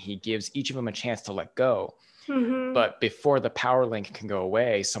hands, and he gives each of them a chance to let go. But before the power link can go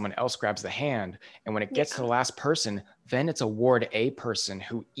away, someone else grabs the hand. And when it gets to the last person, then it's a Ward A person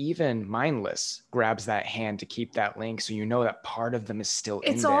who, even mindless, grabs that hand to keep that link. So you know that part of them is still in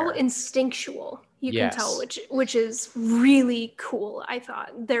there. It's all instinctual. You can tell, which is really cool. I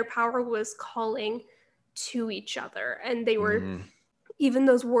thought their power was calling to each other. And they were, even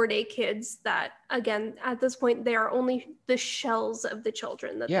those Ward A kids that, again, at this point, they are only the shells of the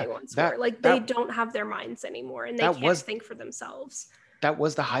children that they once were. Like, they don't have their minds anymore, and they can't think for themselves. That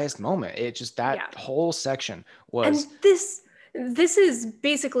was the highest moment. It just, that whole section was... And this, This is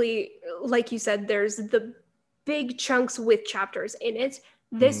basically, like you said, there's the big chunks with chapters in it.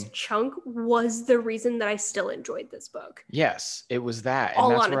 This chunk was the reason that I still enjoyed this book. Yes, it was that. And All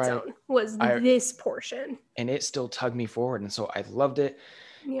that's on where its own was I this portion. and it still tugged me forward. And so I loved it.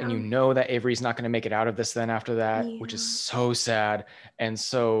 And Yeah. you know that Avery's not going to make it out of this then after that, which is Yeah. so sad. And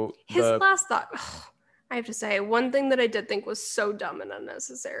so His last thought, I have to say, one thing that I did think was so dumb and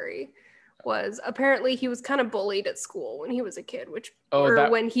unnecessary was apparently he was kind of bullied at school when he was a kid, or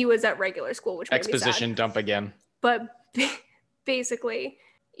when he was at regular school, which made me sad. exposition dump again. But basically,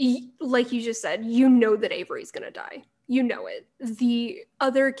 like you just said, you know that Avery's going to die. You know it. The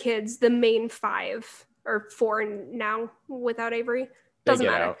other kids, the main 5 or 4 now without Avery, doesn't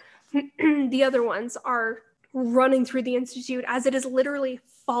matter. The other ones are running through the institute as it is literally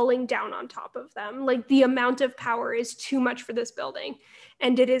falling down on top of them. Like, the amount of power is too much for this building,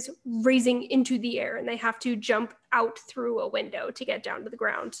 and it is raising into the air, and they have to jump out through a window to get down to the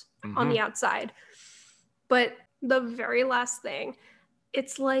ground on the outside. But the very last thing,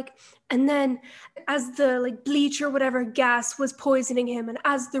 it's like, and then as the like bleach or whatever gas was poisoning him, and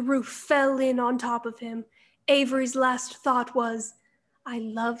as the roof fell in on top of him, Avery's last thought was, I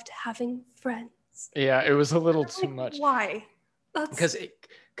loved having friends. Yeah, it was a little too much. Why? Because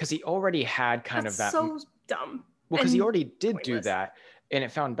he already had kind of that. So dumb. Well, because he already did do that, and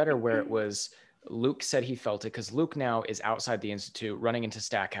it found better where it was. Luke said he felt it because Luke now is outside the Institute running into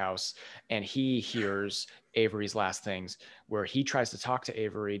Stackhouse, and he hears Avery's last things where he tries to talk to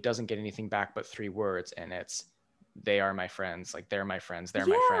Avery, doesn't get anything back but 3 words, and it's, they are my friends, like they're my friends, they're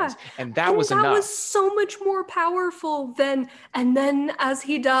my friends. And that was enough. That was so much more powerful than, and then as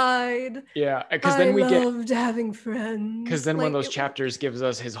he died, yeah, because then we loved having friends. Because then one of those chapters gives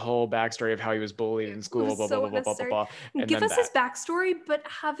us his whole backstory of how he was bullied in school, blah, blah, blah, blah, blah, blah. And give us his backstory, but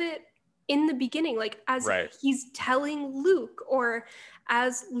have it in the beginning, like as he's telling Luke, or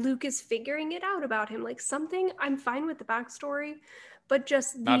as Luke is figuring it out about him, like something. I'm fine with the backstory, but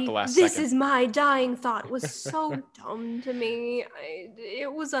just this is my dying thought was so dumb to me.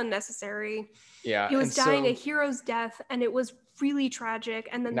 It was unnecessary. Yeah, he was dying a hero's death, and it was really tragic.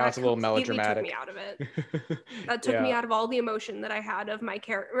 And then now it's a little melodramatic. Took me out of it. That took me out of all the emotion that I had of my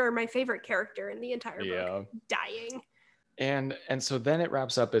character, or my favorite character in the entire book, dying. And so then it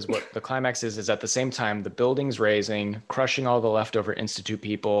wraps up as what the climax is at the same time, the building's raising, crushing all the leftover Institute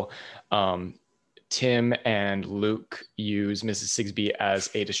people. Tim and Luke use Mrs. Sigsbee as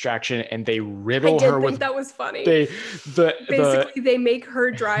a distraction, and they riddle her with. That was funny. They make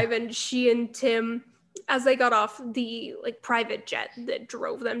her drive, and she and Tim, as they got off the like private jet that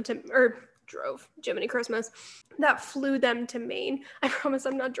drove Jiminy Christmas, that flew them to Maine. I promise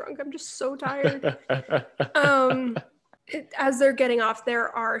I'm not drunk. I'm just so tired. As they're getting off,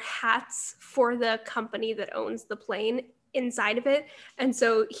 there are hats for the company that owns the plane inside of it. And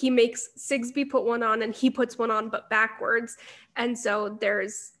so he makes Sigsbee put one on, and he puts one on, but backwards. And so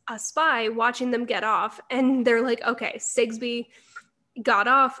there's a spy watching them get off, and they're like, okay, Sigsbee got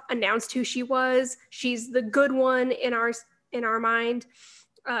off, announced who she was. She's the good one in our mind.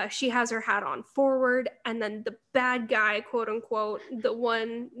 She has her hat on forward, and then the bad guy, quote unquote, the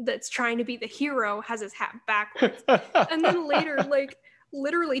one that's trying to be the hero, has his hat backwards. And then later, like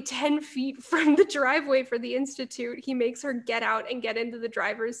literally 10 feet from the driveway for the Institute, he makes her get out and get into the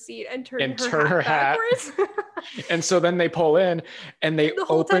driver's seat and turn her hat backwards. And so then they pull in, and they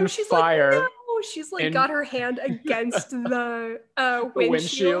open fire. Like, no! She's like got her hand against the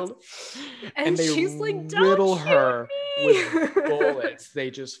windshield. And she's like, don't riddle her with bullets. They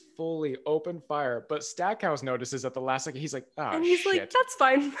just fully open fire. But Stackhouse notices at the last second, he's like, and he's like, that's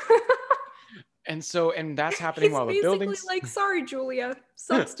fine. And that's happening while the building's like, sorry, Julia,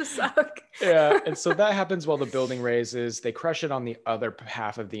 sucks to suck. Yeah. And so that happens while the building raises. They crush it on the other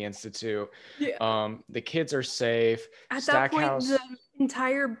half of the Institute. Yeah. The kids are safe. At that point, the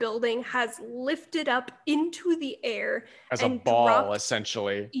entire building has lifted up into the air as a ball,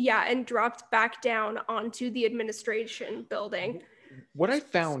 essentially. Yeah, and dropped back down onto the administration building. What I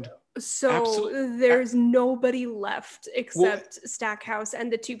found. So there's nobody left except Stackhouse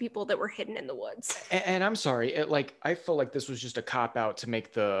and the 2 people that were hidden in the woods. And I'm sorry, I felt like this was just a cop out to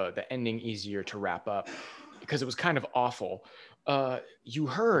make the ending easier to wrap up, because it was kind of awful. You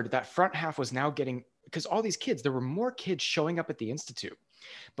heard that front half was now getting, because all these kids, there were more kids showing up at the Institute,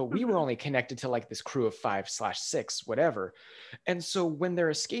 but we were only connected to like this crew of 5/6, whatever. And so when they're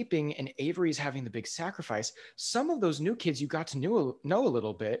escaping and Avery's having the big sacrifice, some of those new kids you got to know a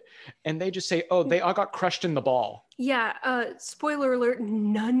little bit, and they just say, oh, they all got crushed in the ball. Yeah, spoiler alert,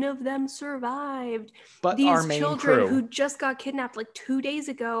 none of them survived. But these our main children crew, who just got kidnapped like 2 days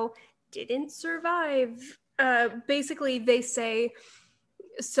ago, didn't survive Basically, they say,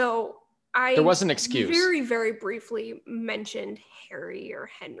 so There I was an excuse. very, very briefly mentioned Harry or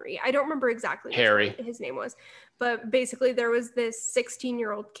Henry. I don't remember exactly which Harry. one his name was, but basically there was this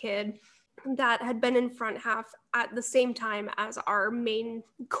 16-year-old kid that had been in front half at the same time as our main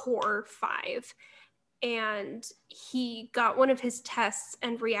core 5. And he got one of his tests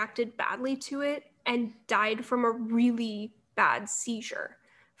and reacted badly to it and died from a really bad seizure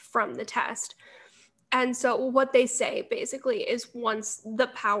from the test. And so what they say basically is once the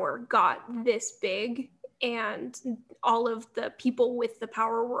power got this big and all of the people with the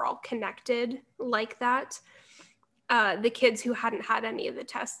power were all connected like that, the kids who hadn't had any of the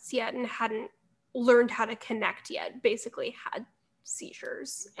tests yet and hadn't learned how to connect yet basically had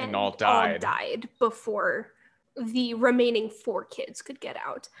seizures and all died before the remaining 4 kids could get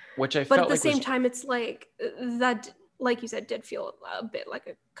out. Which I but felt at the like same was, time, it's like that, like you said, did feel a bit like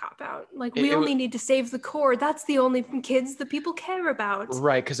a cop out. Like, we only need to save the core. That's the only kids that people care about.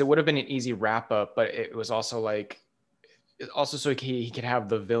 Right, because it would have been an easy wrap up, but it was also like, also so he could have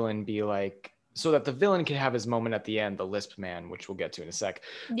the villain be like, so that the villain could have his moment at the end, the Lisp man, which we'll get to in a sec.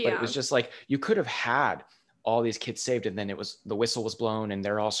 Yeah. But it was just like, you could have had all these kids saved and then it was the whistle was blown and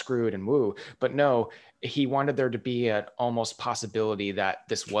they're all screwed and woo. But no, he wanted there to be an almost possibility that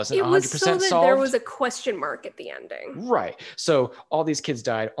this wasn't 100% It was so that solved. there was a question mark at the ending. Right. So all these kids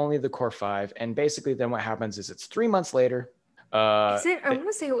died, only the core 5. And basically then what happens is it's 3 months later. Is it? I want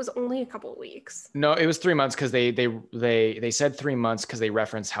to say it was only a couple of weeks. No, it was 3 months because they said 3 months because they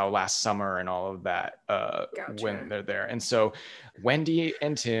referenced how last summer and all of that Gotcha. when they're there. And so Wendy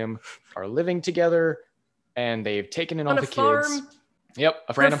and Tim are living together and they've taken in all the farm. kids. Yep,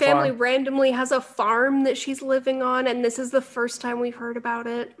 a Her random family farm. randomly has a farm that she's living on, and this is the first time we've heard about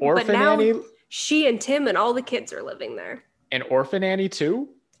it. Orphan but now Annie. She and Tim and all the kids are living there. And Orphan Annie too?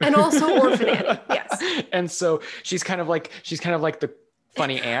 And also Orphan Annie, yes. And so she's kind of like the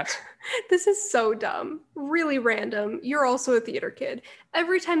funny aunt. This is so dumb. Really random. You're also a theater kid.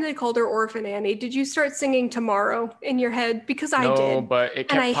 Every time they called her Orphan Annie, did you start singing Tomorrow in your head? Because I did. No, but it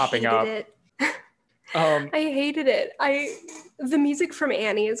kept popping up. It. I hated it. The music from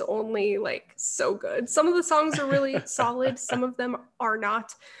Annie is only like so good. Some of the songs are really solid. Some of them are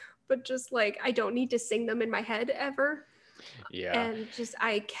not. But just like, I don't need to sing them in my head ever. Yeah. And just,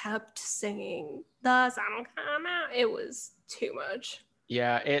 I kept singing the sun come out. It was too much.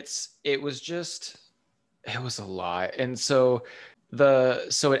 Yeah, it was a lot. And so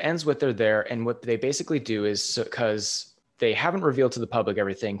it ends with they're there, and what they basically do is, because they haven't revealed to the public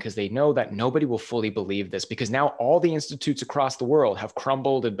everything, because they know that nobody will fully believe this, because now all the institutes across the world have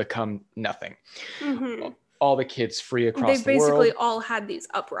crumbled and become nothing. Mm-hmm. All the kids free across the world. They basically all had these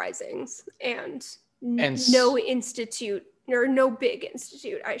uprisings, and no institute, or no big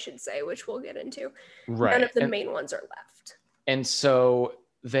institute, I should say, which we'll get into. Right. None of the main ones are left. And so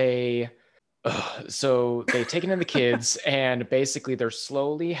they've taken in the kids, and basically they're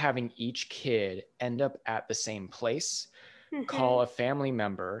slowly having each kid end up at the same place, call a family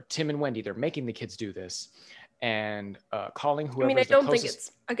member. Tim and Wendy, they're making the kids do this, and calling whoever. I don't think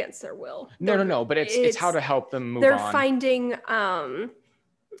it's against their will. No, but it's how to help them move on. They're finding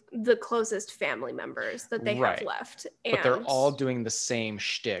the closest family members that they have left, but they're all doing the same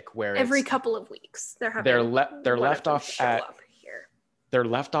shtick, where every couple of weeks they're left off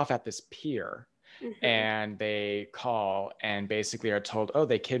at this pier. Mm-hmm. And they call and basically are told, oh,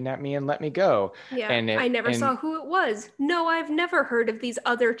 they kidnapped me and let me go. Yeah, and I never saw who it was. No, I've never heard of these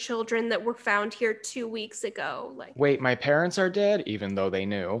other children that were found here 2 weeks ago. Like, wait, my parents are dead, even though they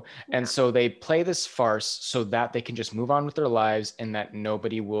knew. Yeah. And so they play this farce so that they can just move on with their lives, and that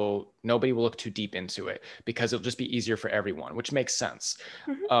nobody will look too deep into it, because it'll just be easier for everyone, which makes sense.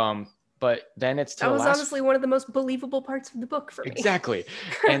 Mm-hmm. But then it's that was honestly one of the most believable parts of the book for me. Exactly.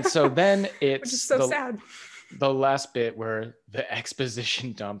 And so then it's which is so sad. The last bit where the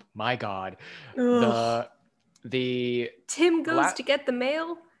exposition dump, my God. The Tim goes to get the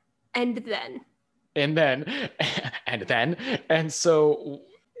mail, and so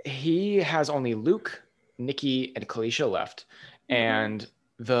he has only Luke, Nikki, and Kalisha left. Mm-hmm. And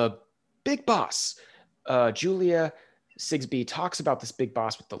the big boss, Julia Sigsbee, talks about this big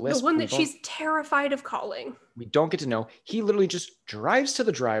boss with the list. The one that she's terrified of calling. We don't get to know. He literally just drives to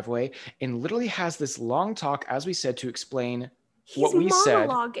the driveway and literally has this long talk, as we said, to explain what we said. He's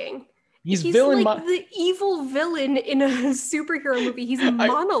monologuing. He's like the evil villain in a superhero movie. He's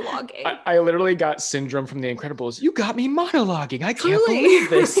monologuing. I literally got syndrome from The Incredibles. You got me monologuing. I can't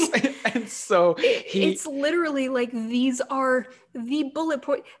believe this. And so it's literally like, these are the bullet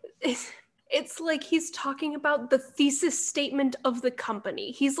point. It's like he's talking about the thesis statement of the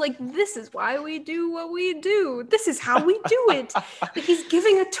company. He's like, this is why we do what we do. This is how we do it. Like he's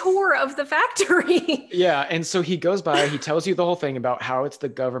giving a tour of the factory. Yeah, and so he goes by, he tells you the whole thing about how it's the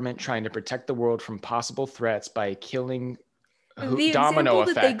government trying to protect the world from possible threats by killing The domino example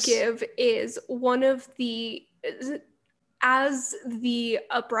that they effects. give is one of as the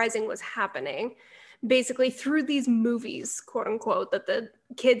uprising was happening, basically through these movies, quote unquote, that the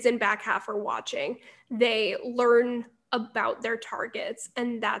kids in back half are watching, they learn about their targets,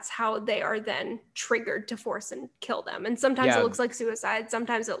 and that's how they are then triggered to force and kill them. And sometimes it looks like suicide,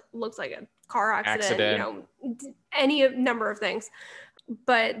 sometimes it looks like a car accident. You know, any number of things.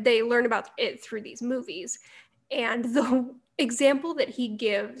 But they learn about it through these movies. And the example that he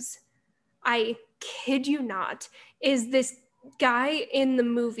gives, I kid you not, is this guy in the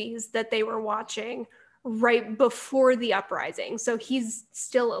movies that they were watching right before the uprising. So he's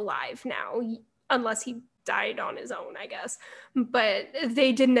still alive now, unless he died on his own, I guess. But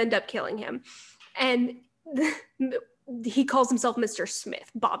they didn't end up killing him. And he calls himself Mr.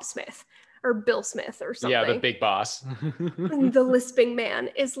 Smith, Bob Smith, or Bill Smith or something. Yeah, the big boss. The lisping man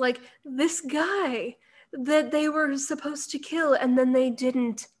is like, this guy that they were supposed to kill and then they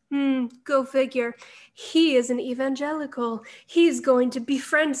didn't. Go figure. He is an evangelical. He's going to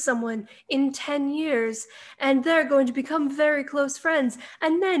befriend someone in 10 years, and they're going to become very close friends.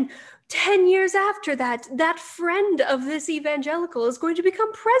 And then 10 years after that, that friend of this evangelical is going to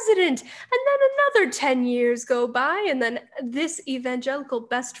become president. And then another 10 years go by, and then this evangelical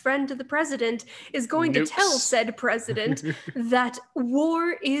best friend to the president is going to tell said president that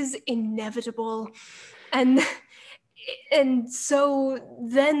war is inevitable. And so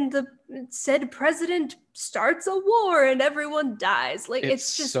then the said president starts a war and everyone dies. Like it's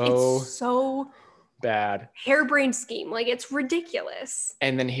so bad. Harebrained scheme. Like it's ridiculous.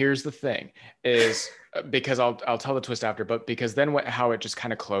 And then here's the thing is because I'll tell the twist after, but because then how it just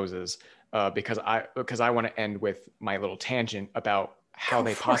kind of closes, because I want to end with my little tangent about how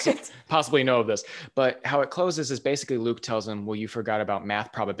they possibly know of this. But how it closes is basically Luke tells him, well, you forgot about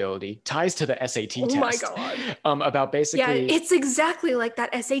math probability, ties to the SAT test. Oh my God. About basically. Yeah, it's exactly like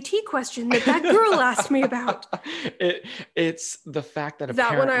that SAT question that girl asked me about. It's the fact that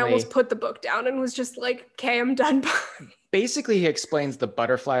that one I almost put the book down and was just like, okay, I'm done. Basically, he explains the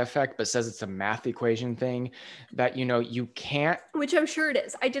butterfly effect, but says it's a math equation thing that, you can't. Which I'm sure it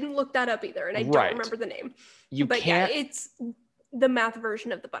is. I didn't look that up either, and I don't remember the name. But yeah, it's the math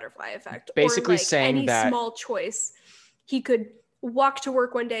version of the butterfly effect. Basically or like saying any that small choice, he could walk to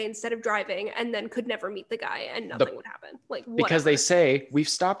work one day instead of driving and then could never meet the guy and nothing would happen. Like whatever. Because they say, we've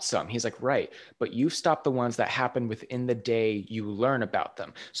stopped some. He's like, right, but you've stopped the ones that happen within the day you learn about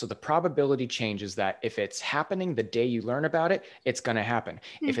them. So the probability changes that if it's happening the day you learn about it, it's going to happen.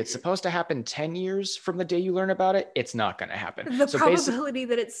 If it's supposed to happen 10 years from the day you learn about it, it's not going to happen. The probability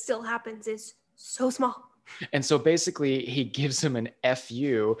that it still happens is so small. And so basically he gives him an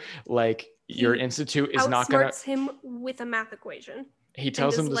FU, like your institute is not going to. Outsmarts him with a math equation. He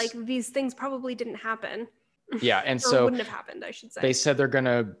tells him like these things probably didn't happen. Yeah, and or so wouldn't have happened, I should say. They said they're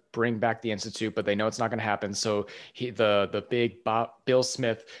gonna bring back the institute, but they know it's not gonna happen. So the big Bill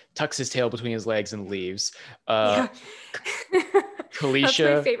Smith tucks his tail between his legs and leaves. Yeah. Kalisha,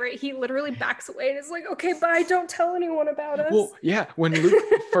 that's my favorite. He literally backs away and is like, "Okay, bye. Don't tell anyone about us." Well, yeah. When Luke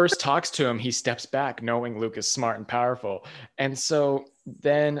first talks to him, he steps back, knowing Luke is smart and powerful. And so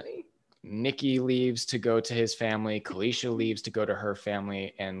then Nikki leaves to go to his family. Kalisha leaves to go to her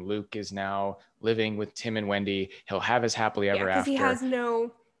family, and Luke is now living with Tim and Wendy. He'll have his happily ever after. He has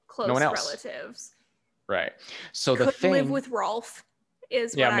no close relatives. Right. So Could the thing live with Rolf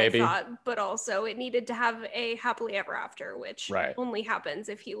is what I thought, but also it needed to have a happily ever after, which only happens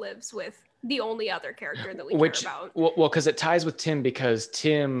if he lives with the only other character that we care about. Well, because it ties with Tim, because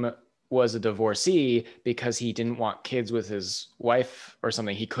Tim was a divorcee because he didn't want kids with his wife or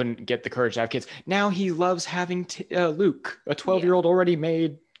something. He couldn't get the courage to have kids. Now he loves having Luke, a 12-year-old already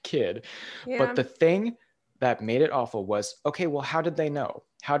made kid. Yeah. But the thing that made it awful was, okay, well, how did they know?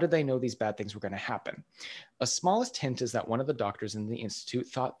 How did they know these bad things were going to happen? A smallest hint is that one of the doctors in the institute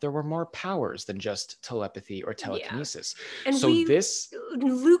thought there were more powers than just telepathy or telekinesis. Yeah.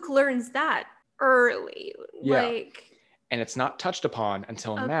 And Luke learns that early. Yeah. And it's not touched upon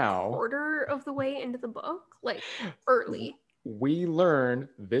until now. A quarter of the way into the book, like early. We learn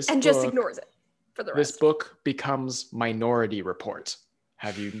this and book, just ignores it for the rest. This book becomes Minority Report.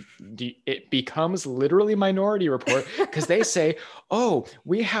 it becomes literally Minority Report because they say, oh,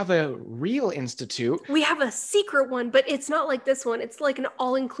 we have a real institute. We have a secret one, but it's not like this one. It's like an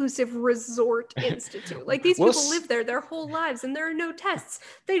all-inclusive resort institute. Like these people live there their whole lives and there are no tests.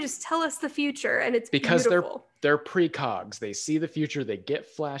 They just tell us the future and it's because beautiful. They're precogs. They see the future, they get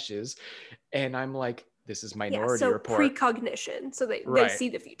flashes. And I'm like, this is Minority Report. Precognition. So they see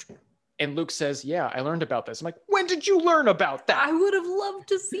the future. And Luke says, yeah, I learned about this. I'm like, when did you learn about that? I would have loved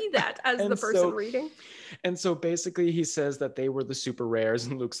to see that as the person reading. And so basically he says that they were the super rares.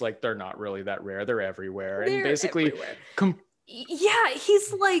 And Luke's like, they're not really that rare. They're everywhere. And basically,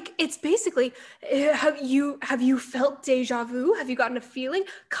 he's like, it's basically, have you felt deja vu? Have you gotten a feeling?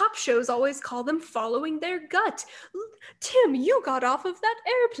 Cop shows always call them following their gut. Tim, you got off of that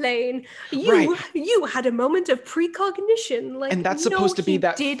airplane. You had a moment of precognition. Like, and that's supposed to be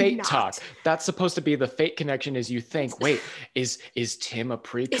that fate talk. That's supposed to be the fate connection. Is you think, wait, is Tim a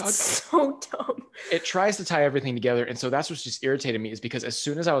precog? It's so dumb. It tries to tie everything together, and so that's what's just irritated me. Is because as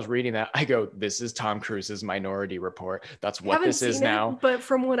soon as I was reading that, I go, "This is Tom Cruise's Minority Report. That's what this is now." But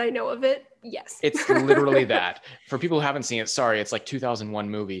from what I know of it, yes, it's literally that. For people who haven't seen it, sorry, it's like 2001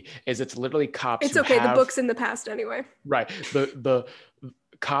 movie. It's literally cops. It's okay. The book's in the past anyway. Right. The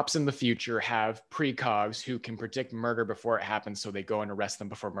cops in the future have precogs who can predict murder before it happens, so they go and arrest them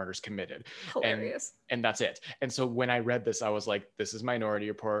before murder's committed. Hilarious. And that's it. And so when I read this, I was like, this is Minority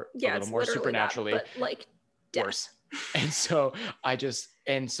Report, a little more supernaturally. That, but like worse. And so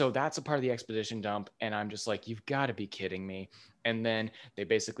that's a part of the exposition dump. And I'm just like, you've got to be kidding me. And then they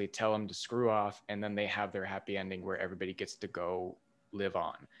basically tell them to screw off. And then they have their happy ending where everybody gets to go live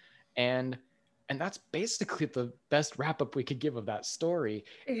on. And that's basically the best wrap up we could give of that story.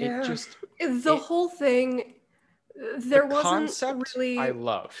 Yeah. Whole thing, there wasn't really. I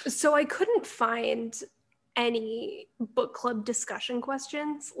love. So I couldn't find any book club discussion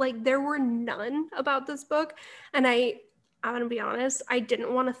questions. Like there were none about this book. And I'm going to be honest, I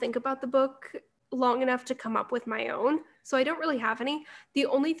didn't want to think about the book long enough to come up with my own. So I don't really have any. The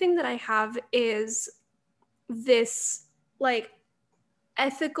only thing that I have is this like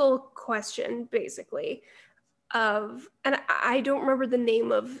ethical question basically and I don't remember the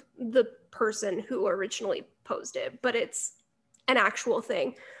name of the person who originally posed it, but it's an actual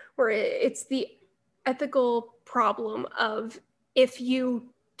thing where it's the ethical problem of if you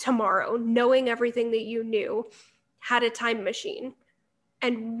tomorrow, knowing everything that you knew, had a time machine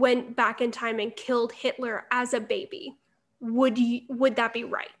and went back in time and killed Hitler as a baby, would that be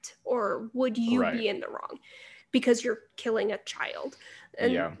right? Or would you be in the wrong because you're killing a child?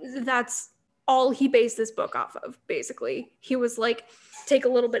 And that's all he based this book off of, basically. He was like, take a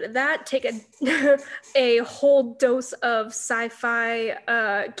little bit of that, take a whole dose of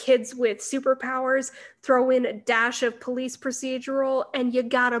sci-fi kids with superpowers, throw in a dash of police procedural, and you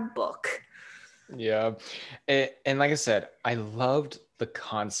got a book. Yeah. And like I said, I loved the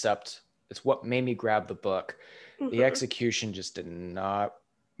concept. It's what made me grab the book. Mm-hmm. The execution just did not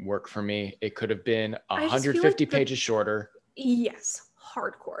work for me. It could have been 150 pages shorter. Yes.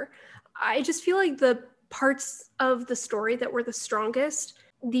 Hardcore. I just feel like the parts of the story that were the strongest,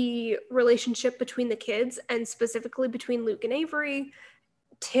 the relationship between the kids and specifically between Luke and Avery,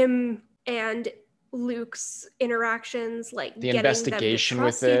 Tim and Luke's interactions, like the investigation them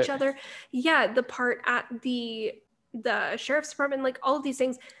to trust with each other. Yeah, the part at the sheriff's department, like all of these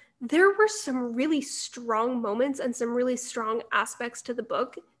things, there were some really strong moments and some really strong aspects to the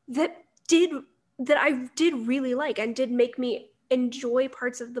book that I did really like and did make me enjoy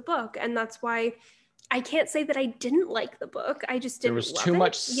parts of the book. And that's why I can't say that I didn't like the book. I just didn't. There was too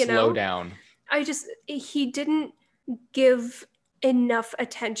much slow down. He didn't give enough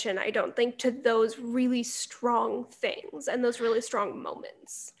attention, I don't think, to those really strong things and those really strong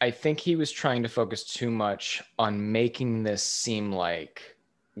moments. I think he was trying to focus too much on making this seem like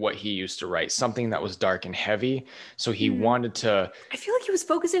what he used to write, something that was dark and heavy. So he wanted to. I feel like he was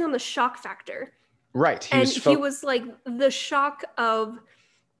focusing on the shock factor. Right. He was like, the shock of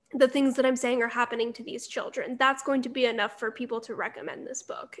the things that I'm saying are happening to these children. That's going to be enough for people to recommend this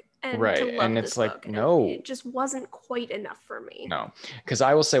book and to love and it's like, book. No, and it just wasn't quite enough for me. No, because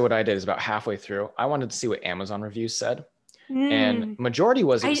I will say what I did is about halfway through, I wanted to see what Amazon reviews said. And majority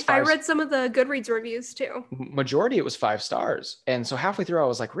was, I read some of the Goodreads reviews too. Majority, it was 5 stars. And so halfway through, I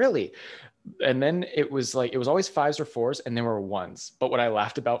was like, really? And then it was like, it was always 5s or 4s and there were 1s. But what I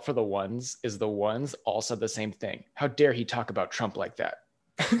laughed about for the 1s is the 1s all said the same thing. How dare he talk about Trump like that?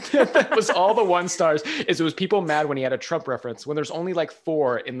 That was all the 1 stars. It was people mad when he had a Trump reference when there's only like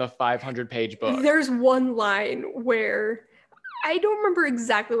 4 in the 500-page book. There's one line where I don't remember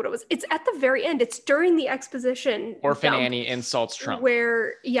exactly what it was. It's at the very end. It's during the exposition Orphan dump Annie insults Trump.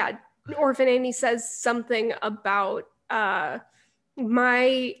 where, yeah, Orphan Annie says something about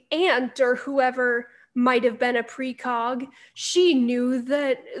my aunt or whoever might have been a precog. She knew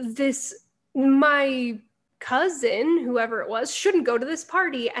that my cousin, whoever it was, shouldn't go to this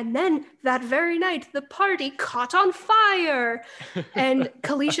party. And then that very night, the party caught on fire. And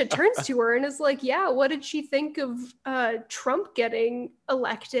Kalisha turns to her and is like, yeah, what did she think of Trump getting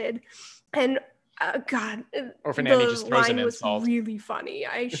elected? And God, Orphan the Annie just throws an line was insult. really funny.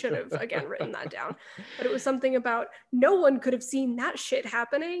 I should have, again, written that down. But it was something about no one could have seen that shit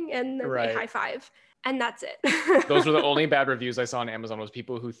happening. And then they high five. And that's it. Those were the only bad reviews I saw on Amazon, was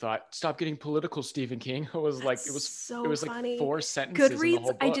people who thought, stop getting political, Stephen King. It was like, it was funny. Like 4 sentences Goodreads, in the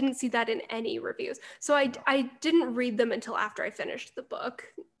whole book. I didn't see that in any reviews. So I didn't read them until after I finished the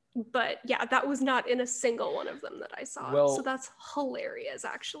book. But yeah, that was not in a single one of them that I saw. Well, so that's hilarious,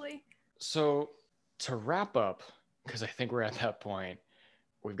 actually. So to wrap up, because I think we're at that point,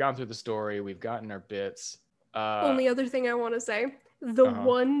 we've gone through the story, we've gotten our bits. Only other thing I want to say, the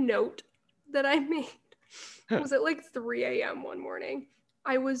one note that I made was at like 3 a.m. one morning.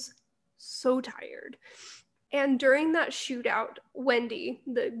 I was so tired. And during that shootout, Wendy,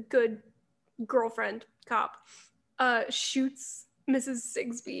 the good girlfriend cop, shoots Mrs.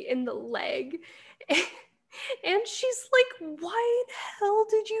 Sigsbee in the leg. And she's like, why the hell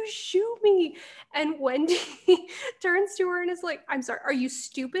did you shoot me? And Wendy turns to her and is like, I'm sorry, are you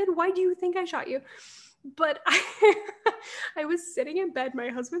stupid? Why do you think I shot you? But I was sitting in bed, my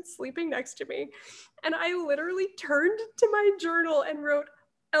husband's sleeping next to me, and I literally turned to my journal and wrote,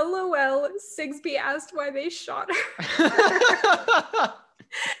 LOL, Sigsbee asked why they shot her.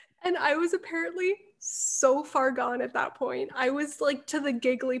 And I was apparently so far gone at that point. I was like to the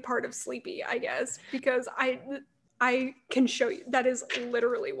giggly part of sleepy, I guess, because I can show you. That is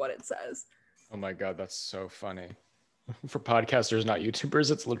literally what it says. Oh my God, that's so funny. For podcasters, not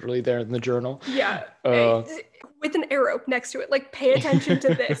YouTubers, it's literally there in the journal. Yeah, with an arrow next to it. Like, pay attention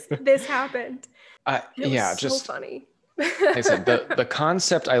to this. This happened. It was so funny. Like I said, the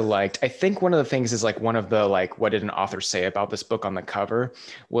concept I liked. I think one of the things is like one of the like, what did an author say about this book on the cover,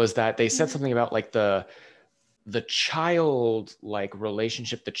 was that they said something about like the child like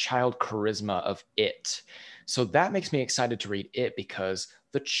relationship, the child charisma of it. So that makes me excited to read it, because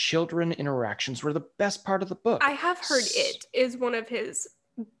the children interactions were the best part of the book. I have heard it is one of his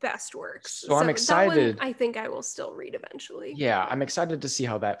best works. So I'm excited. That one I think I will still read eventually. Yeah, I'm excited to see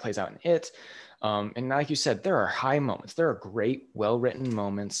how that plays out in it. And like you said, there are high moments. There are great, well-written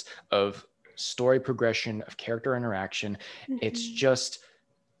moments of story progression, of character interaction. Mm-hmm. It's just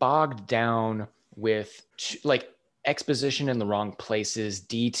bogged down with like exposition in the wrong places,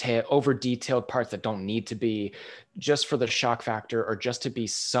 over detailed parts that don't need to be, just for the shock factor or just to be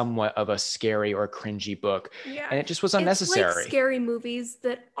somewhat of a scary or cringy book. Yeah. And it just was unnecessary. It's like scary movies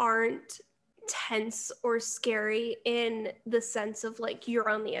that aren't tense or scary in the sense of like you're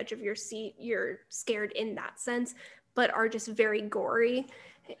on the edge of your seat, you're scared in that sense, but are just very gory.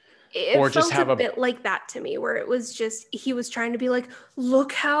 It or felt just have a bit like that to me, where it was just, he was trying to be like,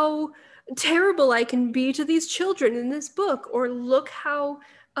 look how terrible I can be to these children in this book, or look how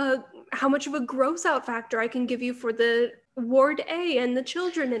much of a gross out factor I can give you for the Ward A and the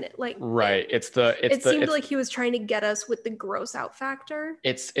children in it. Like, right. It seemed like he was trying to get us with the gross out factor.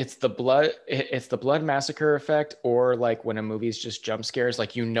 It's the blood massacre effect, or like when a movie's just jump scares,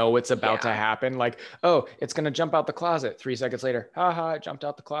 like, you know, it's about to happen. Like, oh, it's going to jump out the closet. 3 seconds later, haha, it jumped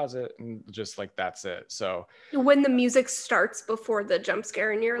out the closet. And just like, that's it. So when the music starts before the jump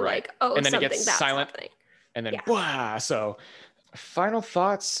scare and you're like, oh, and then something it gets that's silent happening. And then, wow. So final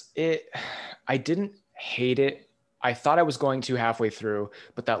thoughts. I didn't hate it. I thought I was going to halfway through,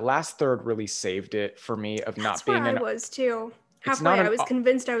 but that last third really saved it for me of not being I was too. Halfway, I was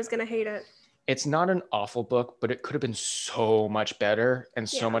convinced I was going to hate it. It's not an awful book, but it could have been so much better and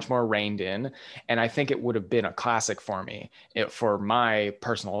so much more reined in. And I think it would have been a classic for me, for my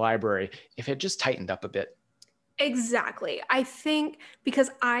personal library, if it just tightened up a bit. Exactly. I think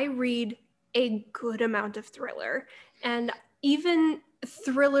because I read a good amount of thriller, and even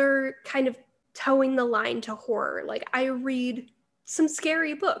thriller kind of towing the line to horror. Like, I read some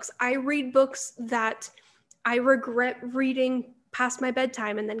scary books. I read books that I regret reading past my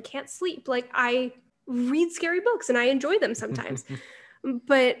bedtime and then can't sleep. Like, I read scary books and I enjoy them sometimes.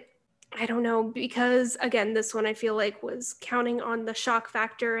 But I don't know, because again, this one I feel like was counting on the shock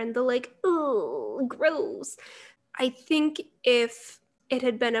factor and the like, oh, gross. I think if it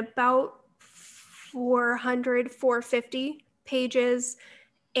had been about 450 pages,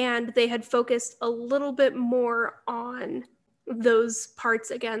 and they had focused a little bit more on those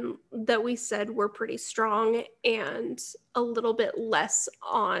parts again that we said were pretty strong, and a little bit less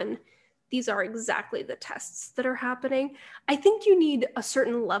on these are exactly the tests that are happening. I think you need a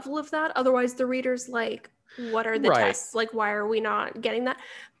certain level of that, otherwise the reader's like, what are the Right. tests, like why are we not getting that?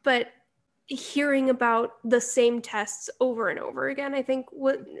 But hearing about the same tests over and over again, I think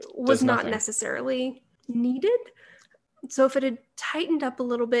was Does not nothing. necessarily needed. So if it had tightened up a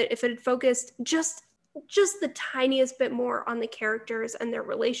little bit, if it had focused just the tiniest bit more on the characters and their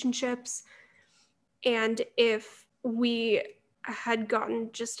relationships, and if we had gotten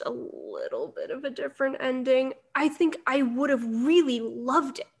just a little bit of a different ending, I think I would have really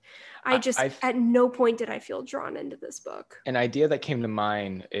loved it. I just, I've at no point did I feel drawn into this book. an idea that came to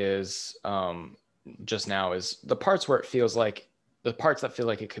mind is just now is the parts where it feels like the parts that feel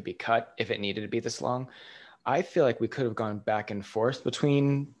like it could be cut if it needed to be this long. I feel like we could have gone back and forth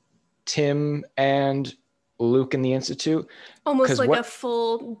between Tim and Luke in the Institute. Almost Because like a what,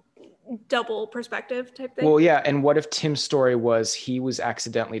 full double perspective type thing. well, yeah. And what if Tim's story was he was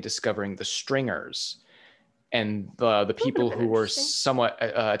accidentally discovering the stringers and the That would have people been who were interesting. somewhat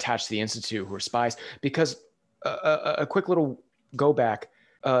attached to the Institute who were spies? Because a quick little go back,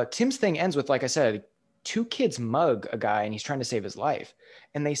 Tim's thing ends with, like I said, two kids mug a guy and he's trying to save his life.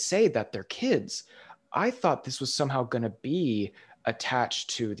 And they say that they're kids. I thought this was somehow going to be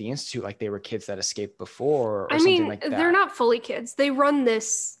attached to the Institute, like they were kids that escaped before or I something mean, like they're that. not fully kids. They run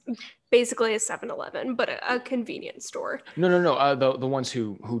this basically a 7-Eleven, but a convenience store. No. The ones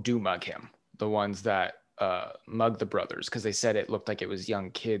who do mug him, the ones that mug the brothers, because they said it looked like it was young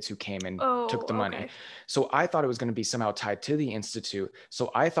kids who came and took Oh, the money. okay. So I thought it was going to be somehow tied to the Institute.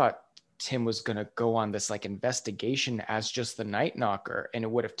 So I thought Tim was going to go on this like investigation as just the Night Knocker, and it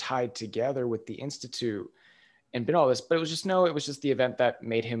would have tied together with the Institute and been all this. But it was just no. It was just the event that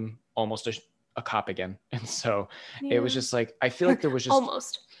made him almost a cop again. And so it was Yeah. just like I feel like there was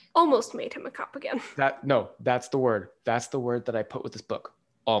just Almost made him a cop again. that. No, that's the word. That's the word that I put with this book.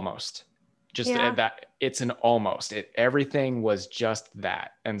 Almost. Just Yeah. that it's an almost. Everything was just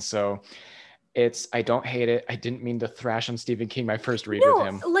that. And so I don't hate it. I didn't mean to thrash on Stephen King my first read with No,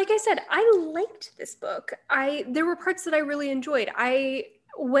 him. like I said, I liked this book. There were parts that I really enjoyed.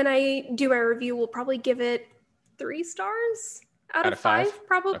 When I do my review, will probably give it 3 stars out Out of of 5? 5,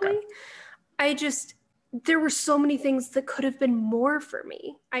 probably. Okay. There were so many things that could have been more for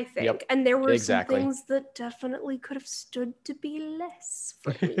me, I think. Yep. And there were some Exactly. things that definitely could have stood to be less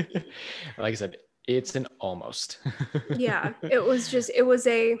for me. Like I said, it's an almost. Yeah, it was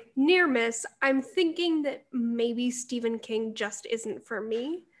a near miss. I'm thinking that maybe Stephen King just isn't for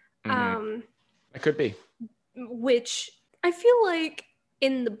me. It could be. Which I feel like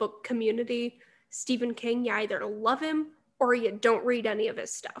in the book community, Stephen King, you either love him or you don't read any of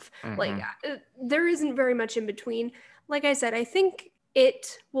his stuff. Like, there isn't very much in between. Like I said, I think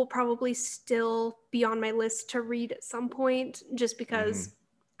it will probably still be on my list to read at some point, just because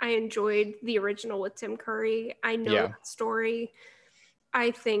I enjoyed the original with Tim Curry. I know that story.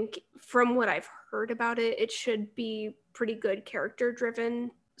 I think from what I've heard about it, it should be pretty good character-driven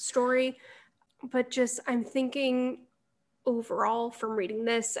story. But just, I'm thinking overall from reading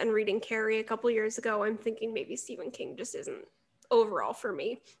this and reading Carrie a couple years ago, I'm thinking maybe Stephen King just isn't overall for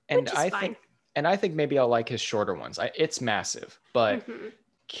me, And which is fine. I think maybe I'll like his shorter ones. It's massive, but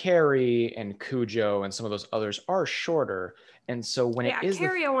Carrie and Cujo and some of those others are shorter. And so when it is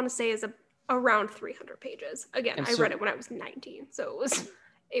Carrie, I want to say is around 300 pages. Again, I read it when I was 19, so it was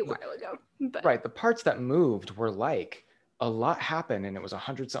a while ago. But right, the parts that moved were like a lot happened and it was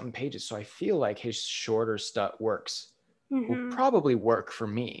 100-something pages. So I feel like his shorter stuff will probably work for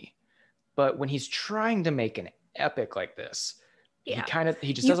me. But when he's trying to make an epic like this, he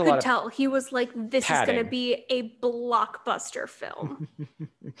just does a lot of tell he was like, this padding. is going to be a blockbuster film.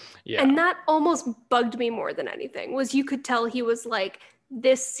 Yeah. And that almost bugged me more than anything, was you could tell he was like,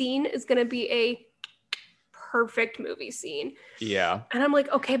 this scene is going to be a perfect movie scene. Yeah. And I'm like,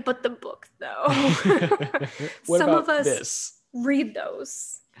 okay, but the book though. What Some about of us this? read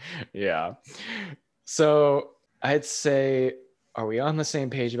those. Yeah. So I'd say, are we on the same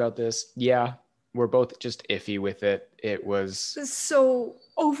page about this? Yeah. We're both just iffy with it. It was. So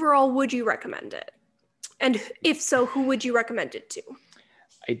overall, would you recommend it? And if so, who would you recommend it to?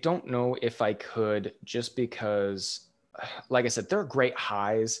 I don't know if I could, just because, like I said, there are great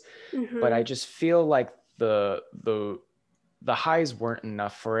highs, but I just feel like the highs weren't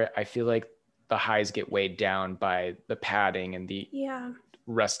enough for it. I feel like the highs get weighed down by the padding and the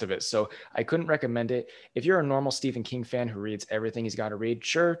rest of it. So I couldn't recommend it. If you're a normal Stephen King fan who reads everything he's got to read,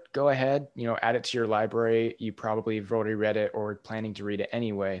 sure, go ahead, add it to your library. You probably have already read it or planning to read it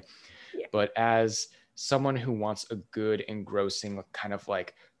anyway. Yeah. But as someone who wants a good, engrossing, kind of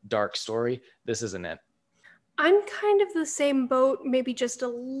like dark story, this isn't it. I'm kind of the same boat, maybe just a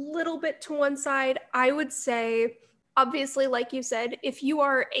little bit to one side. I would say, obviously, like you said, if you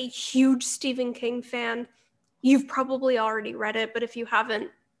are a huge Stephen King fan, you've probably already read it, but if you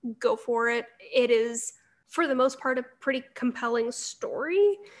haven't, go for it. It is, for the most part, a pretty compelling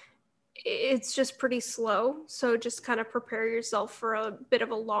story. It's just pretty slow, so just kind of prepare yourself for a bit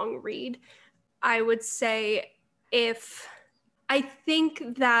of a long read. I would say if I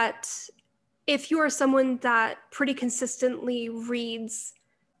think that if you are someone that pretty consistently reads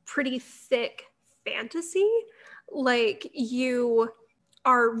pretty thick fantasy, like you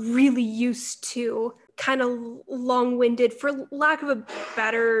are really used to kind of long-winded, for lack of a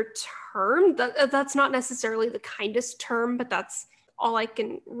better term, that's not necessarily the kindest term, but that's all I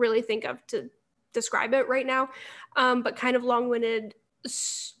can really think of to describe it right now. But kind of long-winded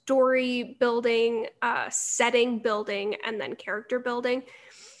story building, setting building, and then character building.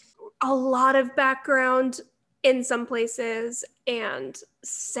 A lot of background in some places and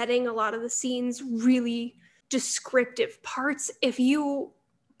setting a lot of the scenes, really descriptive parts. If you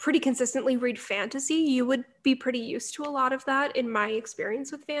pretty consistently read fantasy, you would be pretty used to a lot of that in my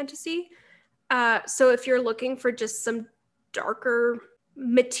experience with fantasy. So if you're looking for just some darker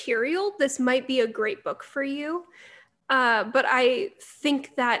material, this might be a great book for you. But I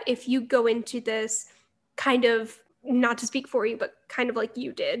think that if you go into this kind of, not to speak for you, but kind of like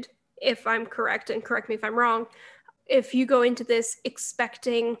you did, if I'm correct, and correct me if I'm wrong, if you go into this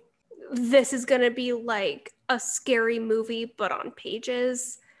expecting this is going to be like a scary movie, but on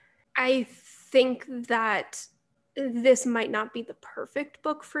pages, I think that this might not be the perfect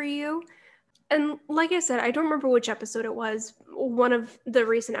book for you. And like I said, I don't remember which episode it was, one of the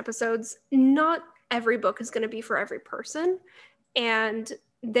recent episodes. Not every book is going to be for every person. And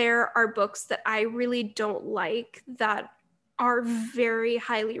there are books that I really don't like that are very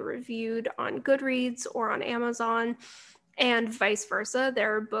highly reviewed on Goodreads or on Amazon, and vice versa.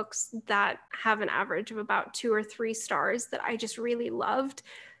 There are books that have an average of about 2 or 3 stars that I just really loved.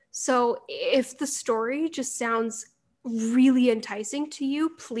 So if the story just sounds really enticing to you,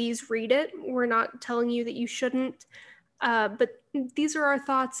 please read it. We're not telling you that you shouldn't, but these are our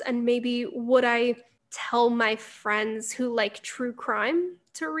thoughts. And maybe would I tell my friends who like true crime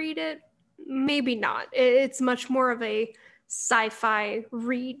to read it? Maybe not. It's much more of a sci-fi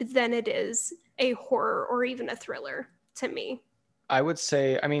read than it is a horror or even a thriller to me. I would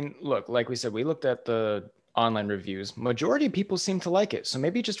say, I mean, look, like we said, we looked at the online reviews. Majority of people seem to like it. So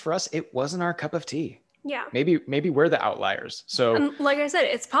maybe just for us, it wasn't our cup of tea. Yeah. Maybe we're the outliers. So And like I said,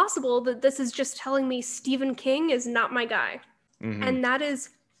 it's possible that this is just telling me Stephen King is not my guy. And that is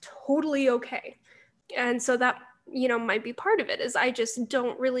totally okay. And so that, might be part of it, is I just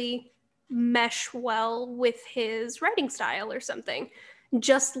don't really mesh well with his writing style or something.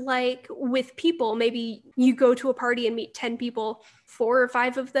 Just like with people, maybe you go to a party and meet 10 people, 4 or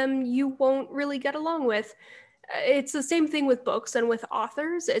 5 of them you won't really get along with. It's the same thing with books and with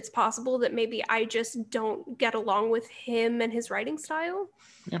authors. It's possible that maybe I just don't get along with him and his writing style.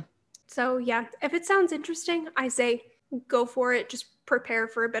 yeah. So yeah, if it sounds interesting, I say go for it. Just prepare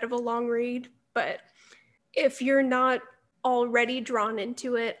for a bit of a long read. But if you're not already drawn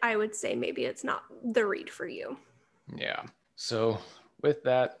into it, I would say maybe it's not the read for you. Yeah. So with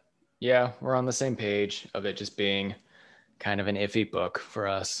that, yeah, we're on the same page of it just being kind of an iffy book for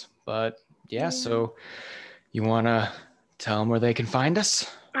us. But yeah, so you want to tell them where they can find us?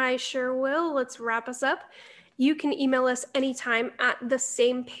 I sure will. Let's wrap us up. You can email us anytime at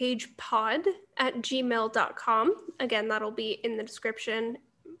thesamepagepod@gmail.com. Again, that'll be in the description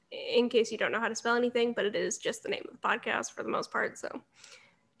in case you don't know how to spell anything, but it is just the name of the podcast for the most part, so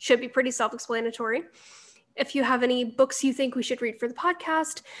should be pretty self-explanatory. If you have any books you think we should read for the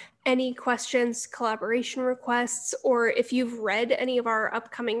podcast, any questions, collaboration requests, or if you've read any of our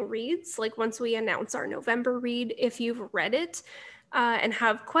upcoming reads, like once we announce our November read, if you've read it and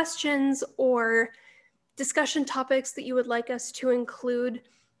have questions or discussion topics that you would like us to include,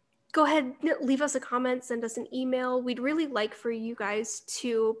 go ahead, leave us a comment, send us an email. We'd really like for you guys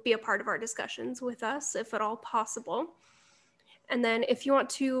to be a part of our discussions with us, if at all possible. And then if you want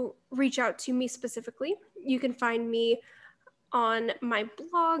to reach out to me specifically, you can find me on my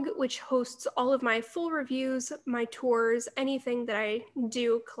blog, which hosts all of my full reviews, my tours, anything that I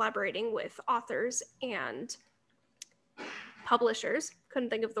do collaborating with authors and publishers, couldn't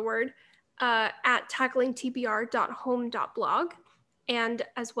think of the word, at tacklingtbr.home.blog, and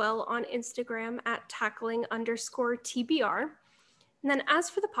as well on Instagram at tackling_TBR. And then as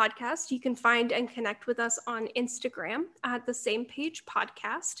for the podcast, you can find and connect with us on Instagram at the Same Page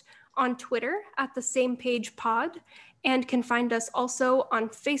Podcast. on Twitter at the Same Page Pod, and can find us also on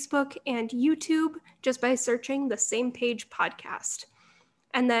Facebook and YouTube just by searching the Same Page Podcast.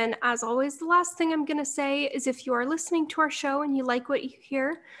 And then, as always, the last thing I'm going to say is if you are listening to our show and you like what you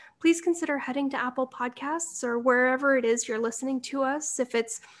hear, please consider heading to Apple Podcasts or wherever it is you're listening to us. If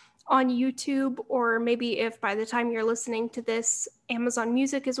it's on YouTube, or maybe if by the time you're listening to this, Amazon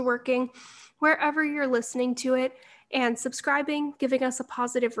Music is working, wherever you're listening to it, and subscribing, giving us a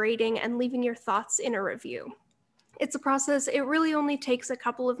positive rating, and leaving your thoughts in a review. It's a process. It really only takes a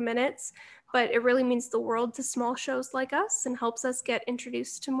couple of minutes, but it really means the world to small shows like us and helps us get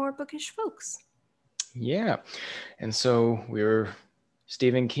introduced to more bookish folks. Yeah. And so we're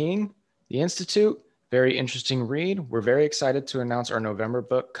Stephen King, The Institute. Very interesting read. We're very excited to announce our November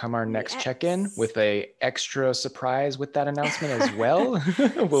book come our next check-in with a extra surprise with that announcement as well.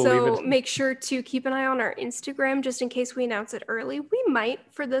 Make sure to keep an eye on our Instagram just in case we announce it early. We might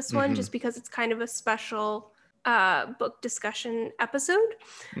for this one just because it's kind of a special book discussion episode.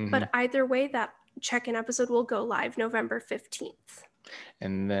 But either way, that check-in episode will go live November 15th.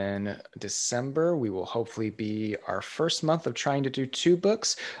 And then December, we will hopefully be our first month of trying to do 2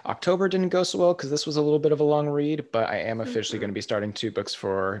 books. October didn't go so well because this was a little bit of a long read, but I am officially going to be starting 2 books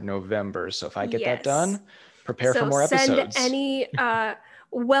for November. So if I get that done, prepare for more episodes. Send any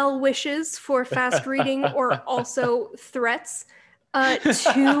well wishes for fast reading or also threats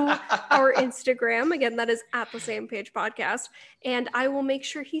to our Instagram. Again, that is at the Same Page Podcast. And I will make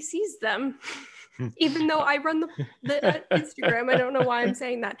sure he sees them. Even though I run the Instagram, I don't know why I'm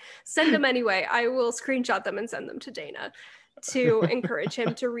saying that. Send them anyway. I will screenshot them and send them to Dana to encourage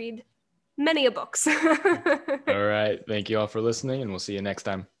him to read many a books. All right. Thank you all for listening, and we'll see you next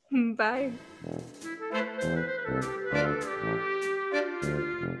time. Bye.